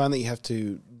 Do you find that you have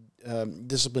to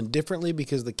discipline differently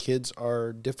because the kids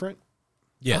are different?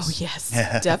 Yes. Oh, yes,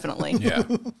 definitely. Yeah.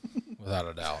 Without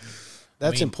a doubt.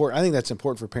 That's important. I think that's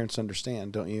important for parents to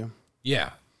understand, don't you?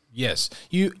 Yeah. Yes.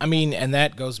 And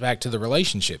that goes back to the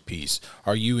relationship piece.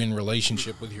 Are you in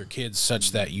relationship with your kids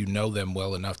such that you know them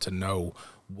well enough to know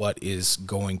what is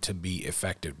going to be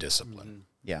effective discipline?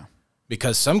 Yeah.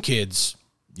 Because some kids,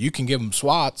 you can give them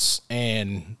swats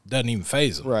and doesn't even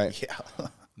faze them. Right. Yeah.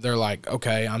 They're like,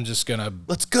 okay, I'm just going to,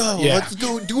 Let's go. Yeah. Let's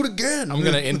go do it again. I'm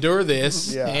going to endure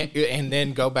this Yeah. and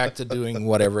then go back to doing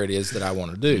whatever it is that I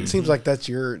want to do. It seems like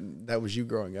that was you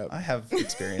growing up. I have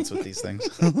experience with these things.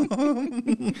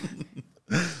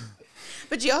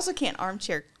 But you also can't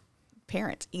armchair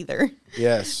parent either.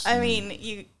 Yes. I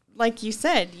mean, like you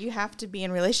said, you have to be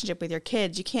in relationship with your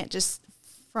kids. You can't just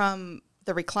from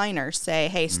the recliner say,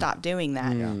 hey, stop doing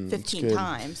that 15 good.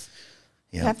 times.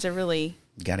 Yeah. You have to really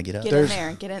Got to get up. get in there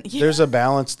and get in. Yeah. There's a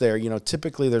balance there.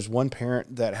 Typically there's one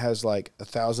parent that has like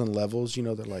 1,000 levels.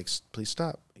 They're like, please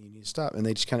stop. You need to stop. And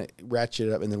they just kind of ratchet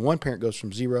it up. And then one parent goes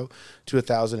from 0 to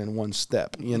 1,000 in one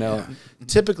step.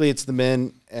 Typically it's the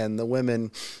men and the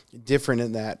women different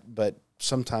in that, but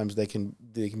sometimes they can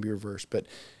be reversed. But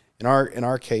in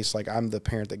our case, like I'm the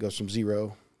parent that goes from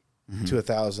 0 to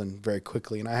 1,000 very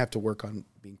quickly. And I have to work on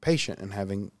being patient and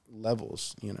having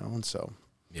levels, and so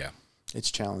Yeah. it's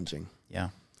challenging. Yeah.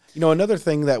 Another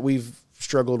thing that we've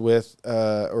struggled with,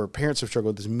 or parents have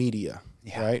struggled with, is media,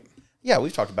 right? Yeah,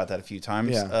 we've talked about that a few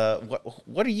times. Yeah.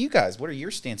 What are you guys? What are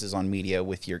your stances on media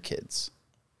with your kids?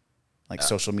 Like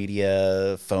social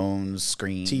media, phones,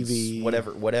 screens, TV.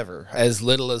 whatever. As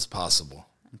little as possible.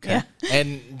 Okay. Yeah.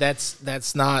 And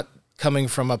that's not coming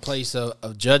from a place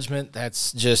of judgment.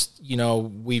 That's just,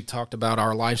 we've talked about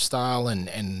our lifestyle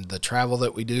and the travel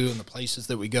that we do and the places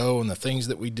that we go and the things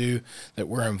that we do that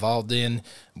we're involved in.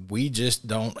 We just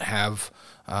don't have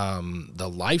the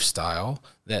lifestyle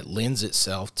that lends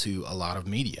itself to a lot of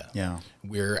media. Yeah.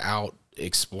 We're out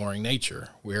exploring nature.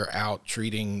 We're out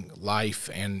treating life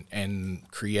and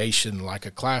creation like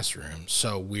a classroom.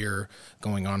 So we're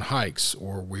going on hikes,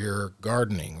 or we're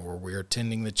gardening, or we're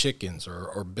tending the chickens,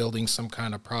 or building some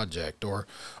kind of project, or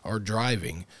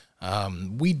driving. I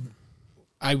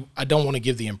don't want to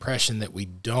give the impression that we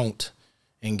don't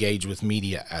engage with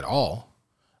media at all.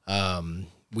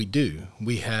 We do.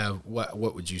 We have, what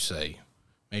would you say?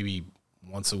 Maybe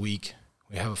once a week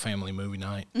we have a family movie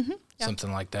night,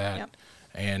 something like that. Yep.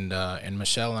 And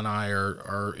Michelle and I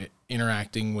are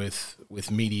interacting with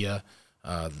media.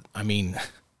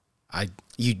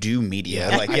 You do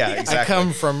media. Exactly. I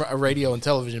come from a radio and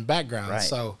television background, Right.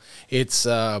 so it's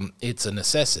a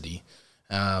necessity.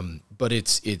 But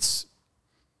it's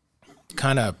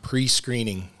kind of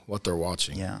pre-screening what they're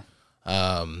watching. Yeah.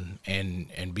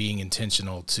 And being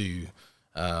intentional to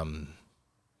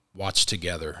watch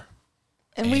together.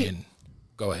 And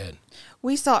go ahead.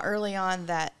 we saw early on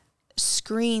that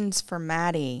screens for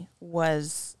Maddie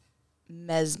was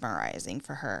mesmerizing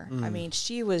for her. I mean,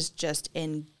 she was just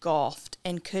engulfed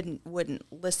and couldn't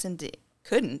listen to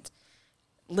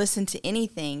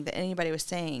anything that anybody was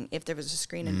saying if there was a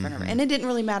screen in front of her. And it didn't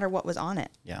really matter what was on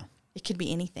it. Yeah. It could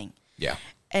be anything. Yeah.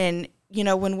 And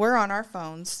when we're on our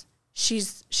phones,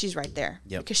 she's right there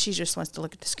Yep. because she just wants to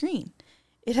look at the screen.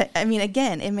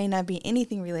 Again, it may not be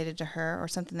anything related to her or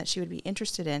something that she would be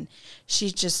interested in.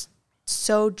 She's just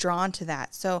so drawn to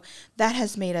that. So that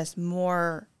has made us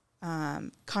more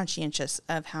conscientious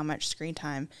of how much screen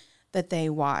time that they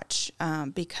watch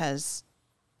because,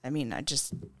 I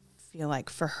just feel like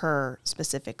for her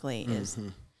specifically is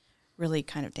really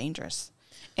kind of dangerous.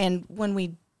 And when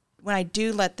we when I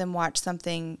do let them watch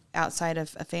something outside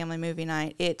of a family movie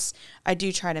night, I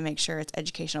do try to make sure it's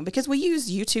educational, because we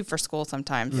use YouTube for school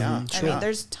sometimes. Yeah, I mean,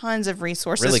 there's tons of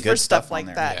resources Really for good stuff stuff on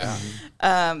like there.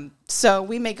 that. So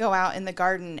we may go out in the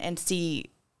garden and see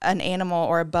an animal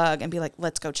or a bug and be like,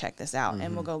 let's go check this out.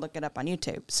 And we'll go look it up on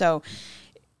YouTube. So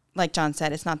like John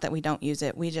said, it's not that we don't use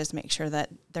it. We just make sure that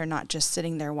they're not just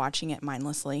sitting there watching it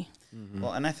mindlessly.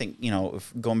 Well, and I think,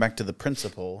 if going back to the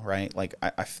principle, right? Like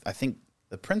I think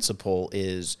the principle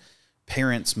is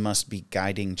parents must be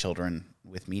guiding children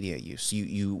with media use.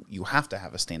 You have to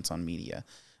have a stance on media.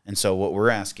 And so what we're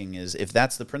asking is, if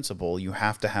that's the principle, you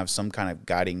have to have some kind of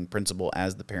guiding principle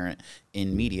as the parent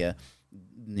in media.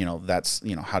 That's,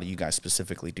 how do you guys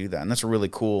specifically do that? And that's a really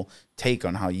cool take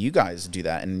on how you guys do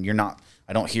that. And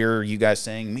I don't hear you guys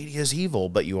saying media is evil,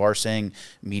 but you are saying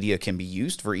media can be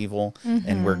used for evil,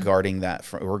 and we're guarding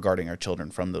our children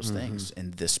from those things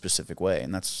in this specific way.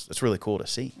 And that's really cool to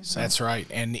see. So. That's right.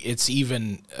 And it's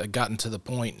even gotten to the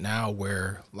point now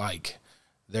where, like,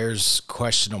 there's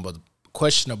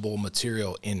questionable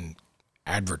material in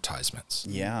advertisements.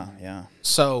 Yeah.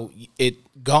 So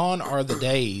gone are the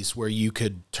days where you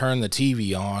could turn the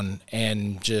TV on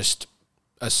and just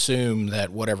assume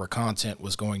that whatever content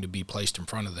was going to be placed in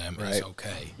front of them is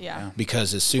okay. Yeah.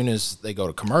 Because as soon as they go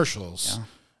to commercials,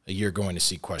 you're going to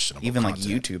see questionable Even content.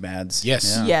 like YouTube ads.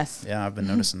 Yes. Yeah. Yes. Yeah, I've been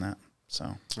noticing that.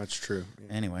 So That's true.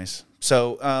 anyways,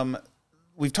 so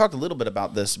we've talked a little bit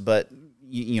about this, but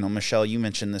Michelle, you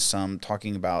mentioned this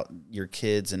talking about your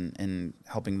kids and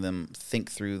helping them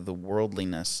think through the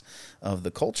worldliness of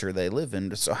the culture they live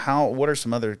in. So what are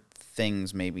some other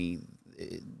things maybe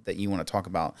that you want to talk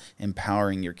about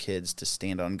empowering your kids to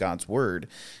stand on God's word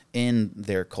in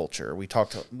their culture? We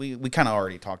kind of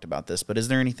already talked about this, but is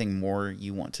there anything more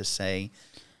you want to say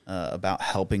about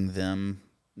helping them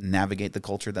navigate the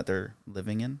culture that they're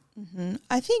living in? Mm-hmm.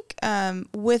 I think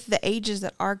with the ages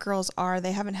that our girls are,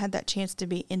 they haven't had that chance to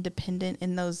be independent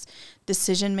in those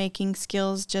decision-making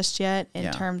skills just yet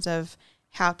in terms of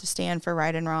how to stand for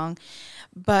right and wrong.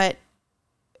 But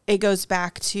it goes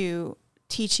back to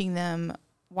teaching them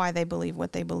why they believe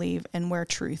what they believe and where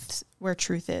truth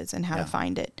is and how to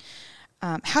find it.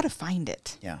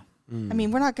 Yeah. I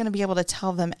mean, we're not going to be able to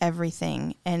tell them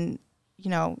everything, and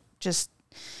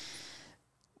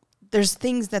there's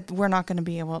things that we're not going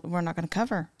to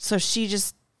cover. So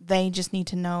they just need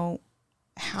to know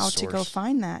how to go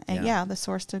find that. And the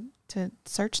source to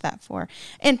search that for,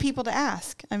 and people to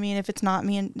ask. I mean, if it's not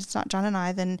me and it's not John and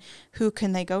I, then who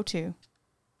can they go to?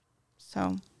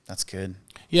 So that's good.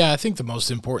 Yeah. I think the most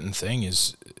important thing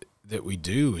is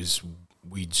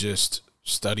we just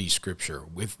study scripture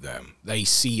with them. They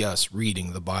see us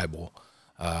reading the Bible.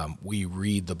 We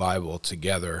read the Bible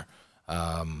together.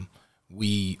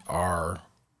 We are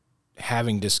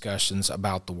having discussions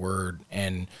about the word,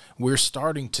 and we're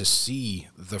starting to see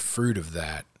the fruit of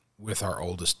that with our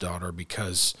oldest daughter,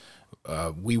 because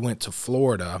we went to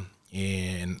Florida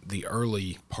in the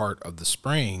early part of the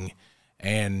spring,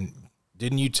 and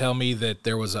didn't you tell me that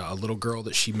there was a little girl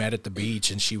that she met at the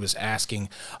beach, and she was asking,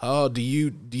 "Oh, do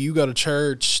you go to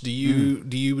church? Do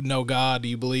you know God? Do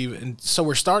you believe?" And so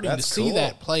we're starting to see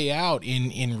that play out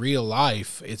in real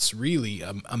life. It's really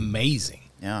amazing.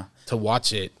 Yeah. To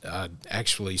watch it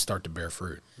actually start to bear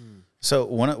fruit. So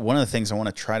one of the things I want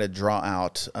to try to draw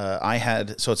out,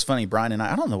 so it's funny, Brian and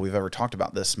I don't know if we've ever talked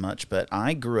about this much, but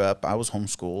I was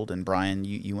homeschooled, and Brian,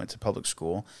 you went to public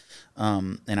school.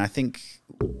 And I think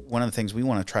one of the things we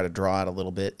want to try to draw out a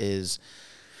little bit is,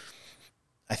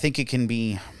 I think it can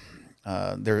be,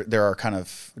 there are kind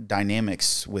of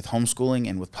dynamics with homeschooling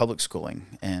and with public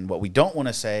schooling. And what we don't want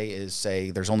to say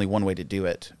there's only one way to do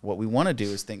it. What we want to do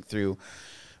is think through,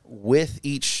 with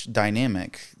each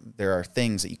dynamic, there are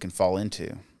things that you can fall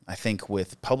into. I think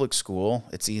with public school,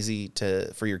 it's easy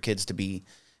for your kids to be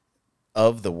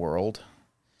of the world.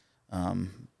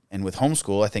 And with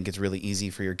homeschool, I think it's really easy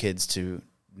for your kids to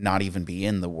not even be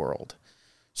in the world.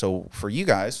 So for you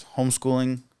guys,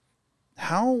 homeschooling,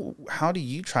 how do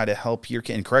you try to help your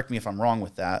kid, and correct me if I'm wrong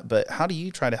with that, but how do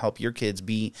you try to help your kids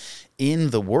be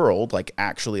in the world, like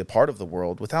actually a part of the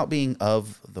world, without being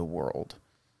of the world?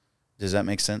 Does that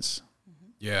make sense?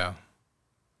 Yeah.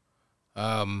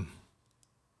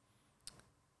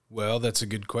 Well, that's a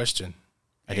good question.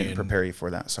 I didn't prepare you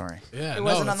for that. Sorry. Yeah, it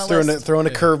wasn't on the list. Throwing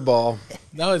a curveball.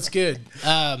 No, it's good.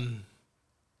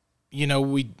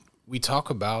 We talk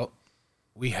about,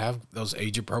 we have those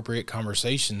age-appropriate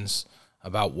conversations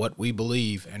about what we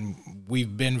believe, and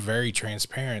we've been very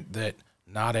transparent that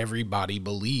not everybody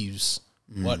believes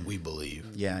what we believe.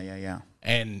 Yeah.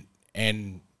 And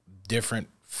different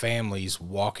families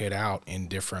walk it out in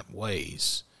different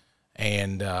ways.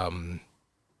 And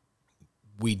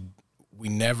we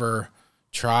never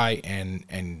try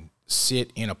and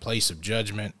sit in a place of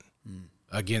judgment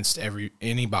against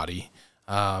anybody.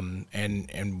 And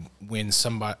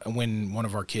when one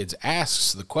of our kids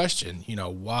asks the question,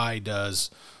 why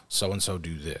does so and so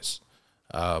do this?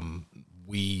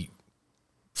 We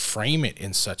frame it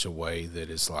in such a way that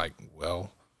is like,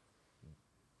 well,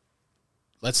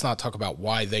 let's not talk about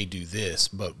why they do this,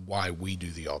 but why we do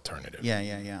the alternative.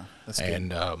 Yeah. That's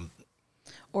good. And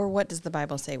Or what does the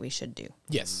Bible say we should do?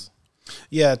 yes.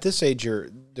 Yeah, at this age,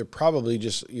 they're probably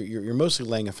just you're mostly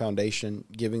laying a foundation,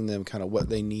 giving them kind of what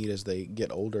they need as they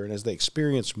get older and as they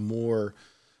experience more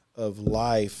of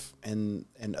life and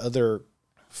other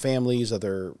families,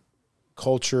 other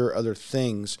culture, other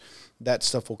things. That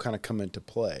stuff will kind of come into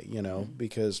play,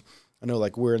 because I know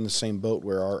like we're in the same boat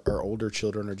where our older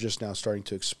children are just now starting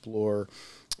to explore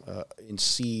and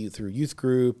see through youth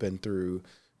group and through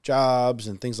jobs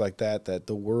and things like that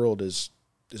the world is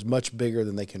much bigger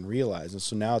than they can realize. And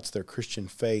so now it's their Christian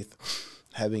faith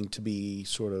having to be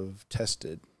sort of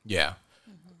tested. Yeah.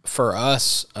 For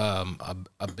us, a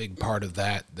big part of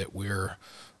that we're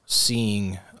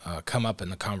seeing come up in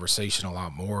the conversation a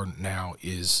lot more now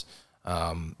is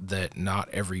that not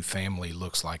every family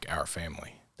looks like our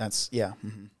family. That's, yeah.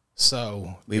 Mm-hmm.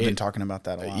 So We've been talking about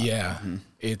that a lot. Yeah. Mm-hmm.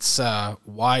 It's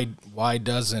why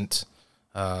doesn't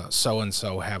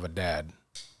so-and-so have a dad?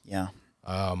 Yeah.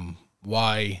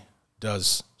 Why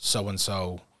does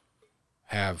so-and-so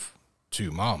have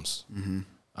two moms?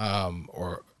 Mm-hmm.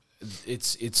 Or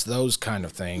it's those kind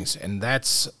of things. And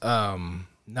that's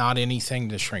not anything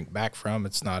to shrink back from.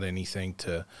 It's not anything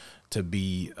to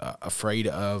be afraid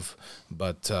of.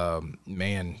 But,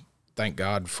 man, thank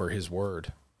God for his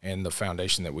word and the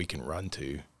foundation that we can run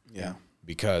to. Yeah.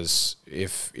 Because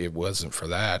if it wasn't for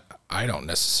that, I don't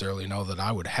necessarily know that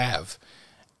I would have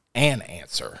an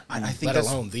answer, I think let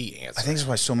alone the answer. I think that's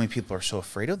why so many people are so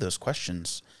afraid of those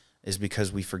questions, is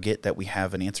because we forget that we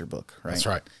have an answer book, right? That's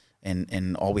right.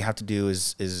 And all we have to do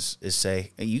is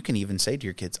say, you can even say to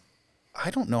your kids,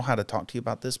 I don't know how to talk to you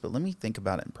about this, but let me think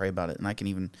about it and pray about it.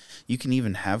 And you can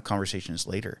even have conversations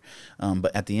later.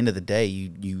 But at the end of the day,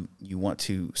 you want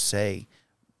to say,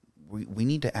 we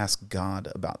need to ask God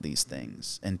about these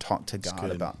things and talk to God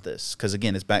about this. Because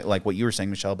again, it's back like what you were saying,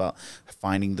 Michelle, about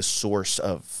finding the source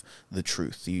of the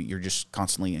truth. You're just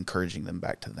constantly encouraging them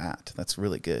back to that. That's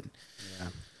really good. Yeah.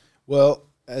 Well,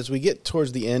 as we get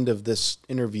towards the end of this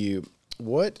interview,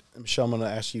 Michelle, I'm going to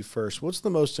ask you first, what's the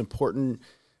most important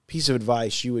piece of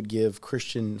advice you would give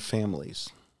Christian families?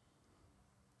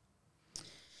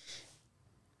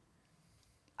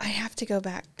 I have to go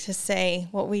back to say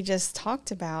what we just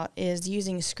talked about is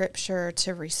using scripture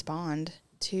to respond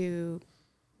to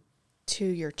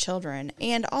your children.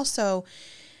 And also,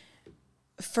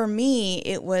 for me,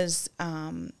 it was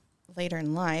later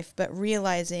in life, but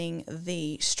realizing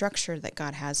the structure that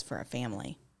God has for a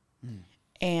family.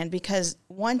 And because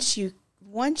once you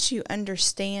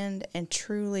understand and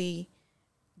truly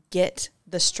get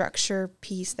the structure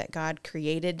piece that God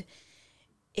created,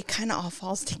 it kind of all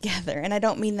falls together. And I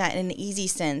don't mean that in an easy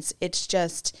sense. It's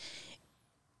just,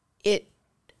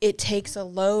 it takes a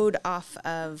load off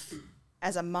of,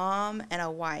 as a mom and a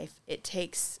wife, it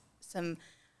takes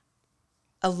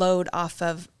a load off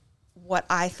of what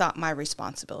I thought my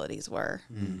responsibilities were.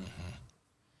 Mm-hmm.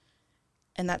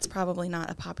 And that's probably not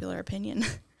a popular opinion,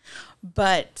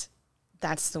 but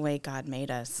that's the way God made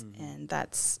us. Mm-hmm.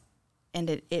 And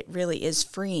it really is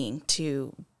freeing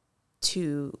to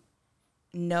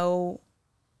know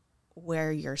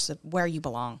where you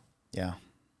belong. Yeah.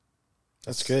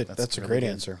 That's good. That's a great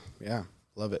answer. Yeah.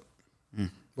 Love it.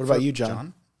 What about you,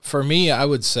 John? For me, I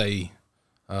would say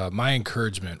my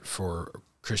encouragement for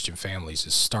Christian families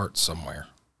is start somewhere.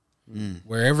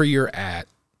 Wherever you're at,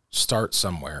 start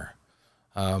somewhere.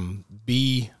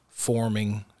 Be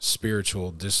forming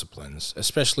spiritual disciplines,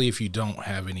 especially if you don't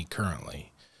have any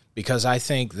currently, because I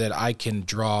think that I can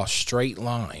draw straight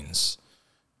lines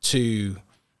to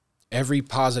every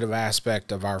positive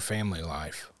aspect of our family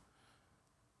life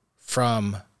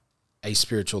from a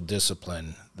spiritual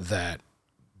discipline that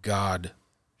God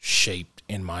shaped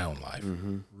in my own life.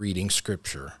 Mm-hmm. Reading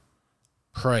scripture,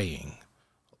 praying,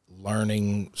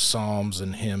 learning psalms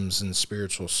and hymns and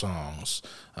spiritual songs,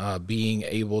 being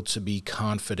able to be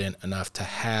confident enough to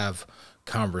have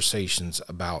conversations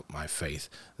about my faith.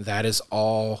 That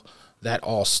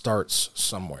all starts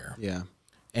somewhere. Yeah.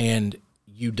 And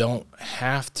you don't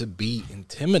have to be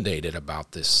intimidated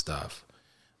about this stuff.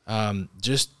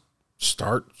 Just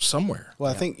start somewhere. Well,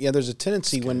 I think there's a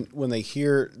tendency when they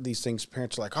hear these things,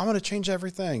 parents are like, "I'm going to change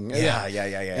everything." Yeah.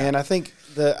 And I think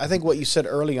what you said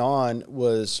early on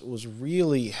was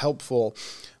really helpful.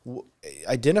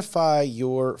 Identify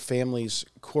your family's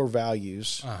core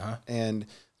values and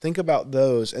think about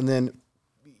those, and then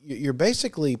you're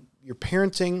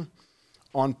parenting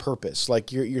on purpose.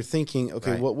 Like you're thinking,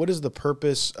 okay, Right. what is the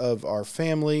purpose of our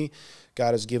family?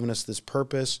 God has given us this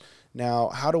purpose. Now,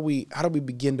 how do we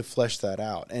begin to flesh that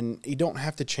out? And you don't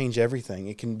have to change everything.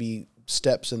 It can be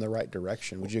steps in the right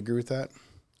direction. Would you agree with that?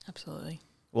 Absolutely.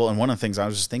 Well, and one of the things I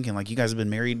was just thinking, like, you guys have been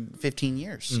married 15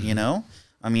 years, you know?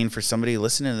 I mean, for somebody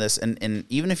listening to this, and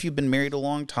even if you've been married a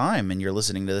long time and you're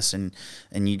listening to this and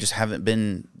you just haven't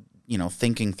been,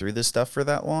 thinking through this stuff for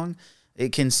that long,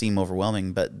 it can seem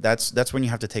overwhelming. But that's when you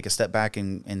have to take a step back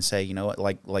and say, you know what,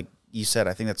 like you said,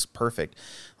 I think that's perfect.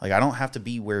 Like, I don't have to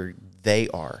be where they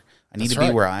are. I need to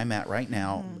be where I'm at right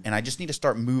now, and I just need to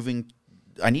start moving.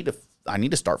 I need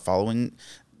to start following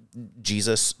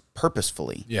Jesus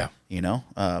purposefully. Yeah.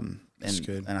 That's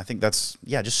good. And I think that's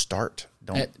just start.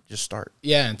 Just start.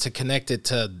 Yeah, and to connect it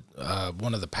to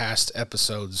one of the past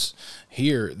episodes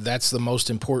here, that's the most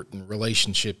important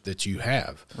relationship that you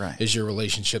have, Right. is your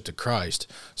relationship to Christ.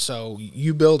 So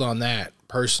you build on that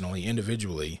personally,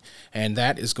 individually, and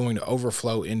that is going to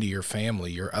overflow into your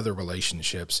family, your other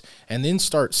relationships, and then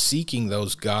start seeking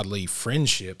those godly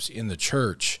friendships in the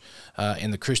church,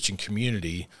 in the Christian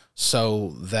community, so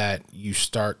that you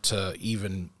start to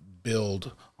even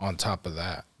build on top of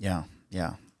that. Yeah,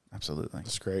 absolutely.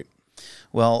 That's great.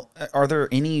 Well, are there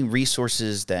any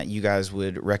resources that you guys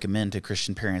would recommend to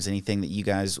Christian parents? Anything that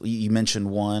you mentioned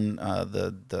one,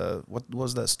 what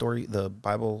was that story? The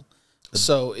Bible.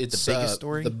 So it's the biggest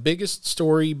story? The Biggest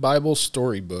Story Bible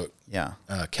Storybook. Yeah.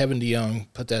 Kevin DeYoung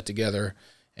put that together,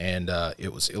 and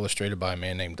it was illustrated by a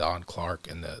man named Don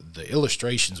Clark. And the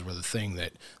illustrations were the thing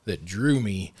that drew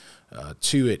me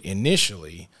to it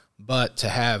initially. But to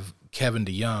have Kevin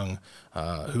DeYoung,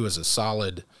 who is a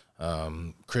solid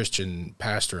Christian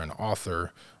pastor and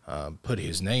author, put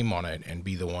his name on it and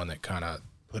be the one that kind of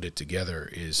put it together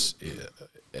is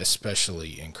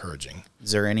especially encouraging.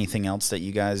 Is there anything else that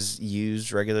you guys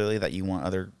use regularly that you want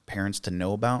other parents to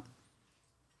know about?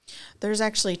 There's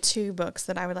actually 2 books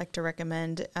that I would like to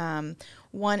recommend.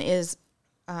 One is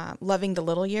Loving the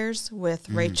Little Years with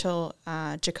Rachel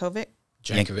Jankovic.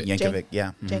 Yankovic,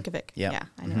 yeah. Mhm. Jankovic. Yep. Yeah,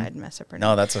 I knew I'd mess up her name.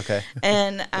 No, that's okay.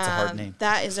 And a hard name.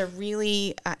 that is a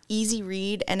really easy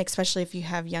read, and especially if you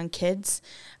have young kids,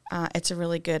 it's a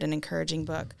really good and encouraging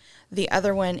book. The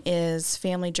other one is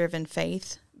Family Driven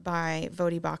Faith by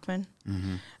Vodi Bachman.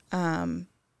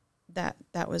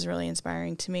 That was really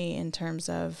inspiring to me in terms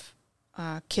of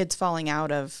kids falling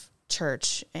out of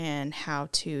church and how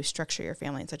to structure your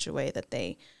family in such a way that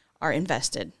they are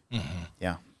invested.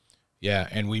 Yeah. Yeah,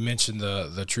 and we mentioned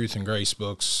the Truth and Grace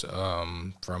books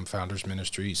from Founders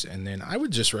Ministries, and then I would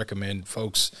just recommend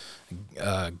folks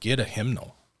get a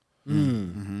hymnal.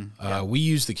 We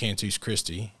use the Cantus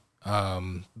Christi,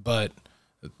 but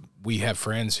we have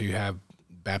friends who have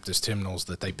Baptist hymnals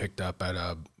that they picked up at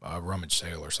a rummage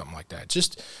sale or something like that.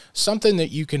 Just something that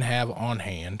you can have on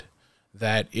hand,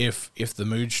 that if the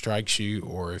mood strikes you,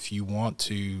 or if you want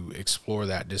to explore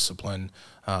that discipline,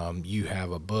 you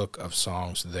have a book of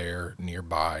songs there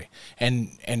nearby.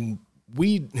 And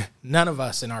none of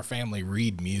us in our family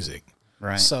read music.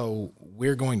 Right. So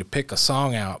we're going to pick a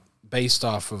song out based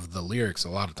off of the lyrics a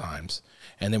lot of times,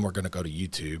 and then we're going to go to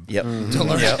YouTube Yep. to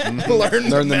learn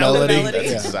the melody.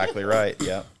 That's Yeah. exactly right.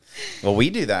 Yeah. Well, we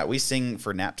do that. We sing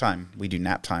for nap time. We do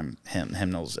nap time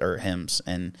hymnals or hymns,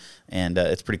 and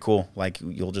it's pretty cool. Like,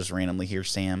 you'll just randomly hear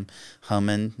Sam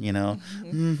humming, and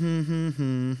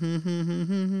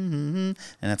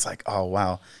it's like, oh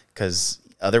wow, because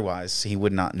otherwise he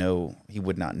would not know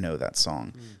that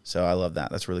song. So I love that.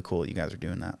 That's really cool that you guys are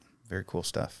doing that. Very cool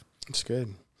stuff. It's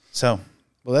good. So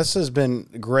Well, this has been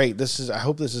great. I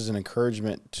hope this is an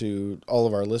encouragement to all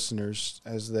of our listeners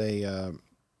as they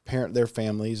parent their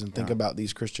families and think about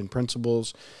these Christian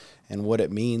principles and what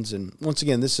it means. And once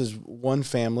again, this is one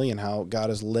family and how God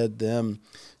has led them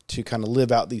to kind of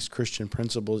live out these Christian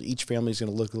principles. Each family is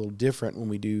going to look a little different when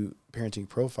we do parenting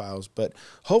profiles, but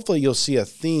hopefully you'll see a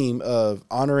theme of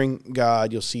honoring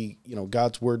God. You'll see,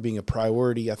 God's word being a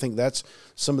priority. I think that's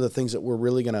some of the things that we're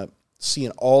really going to see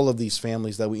in all of these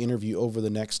families that we interview over the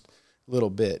next little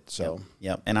bit. So,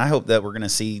 Yep. And I hope that we're going to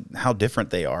see how different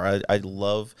they are. I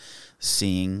love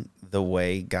seeing the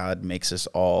way God makes us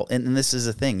all. And this is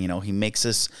the thing, he makes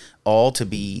us all to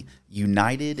be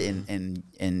united and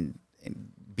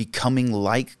becoming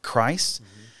like Christ.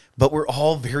 but we're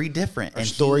all very different. Our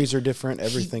stories are different.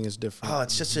 Everything is different. Oh,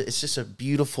 it's just a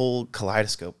beautiful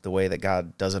kaleidoscope, the way that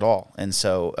God does it all. And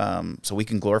so so we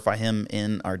can glorify him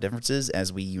in our differences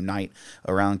as we unite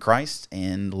around Christ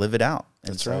and live it out.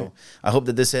 And That's so right. I hope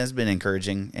that this has been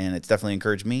encouraging, and it's definitely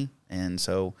encouraged me. And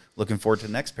so looking forward to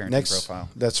the next parenting profile.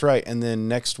 That's right. And then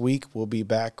next week we'll be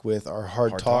back with our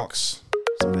Hard Talks.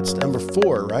 Some good stuff. Number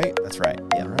 4, right? That's right.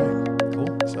 Yeah. All right.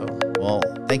 Cool. So Well,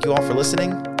 thank you all for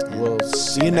listening. and we'll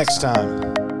see you next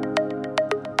time.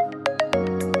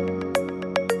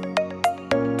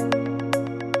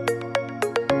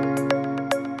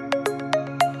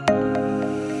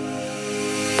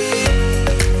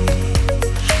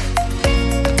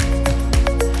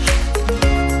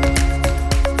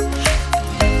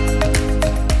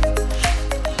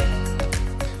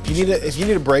 If you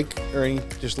need a break or any,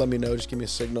 just let me know. Just give me a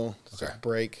signal. Just Okay.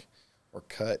 break or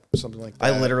cut, something like that.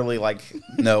 I literally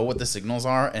know what the signals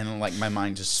are, and my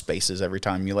mind just spaces every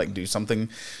time you do something.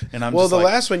 And I'm Well, just the like,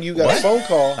 last one you got a phone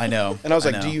call. I know. And I was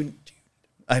I like, know. do you?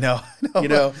 I know. You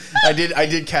know? I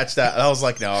did catch that. And I was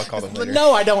like, no, I'll call them later.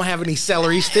 No, I don't have any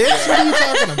celery sticks. What are you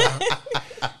talking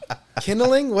about?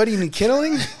 Kindling? What do you need?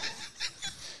 Kindling?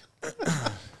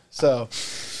 So,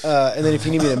 and then if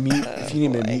you need me to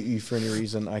mute you for any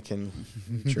reason, I can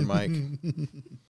mute your mic.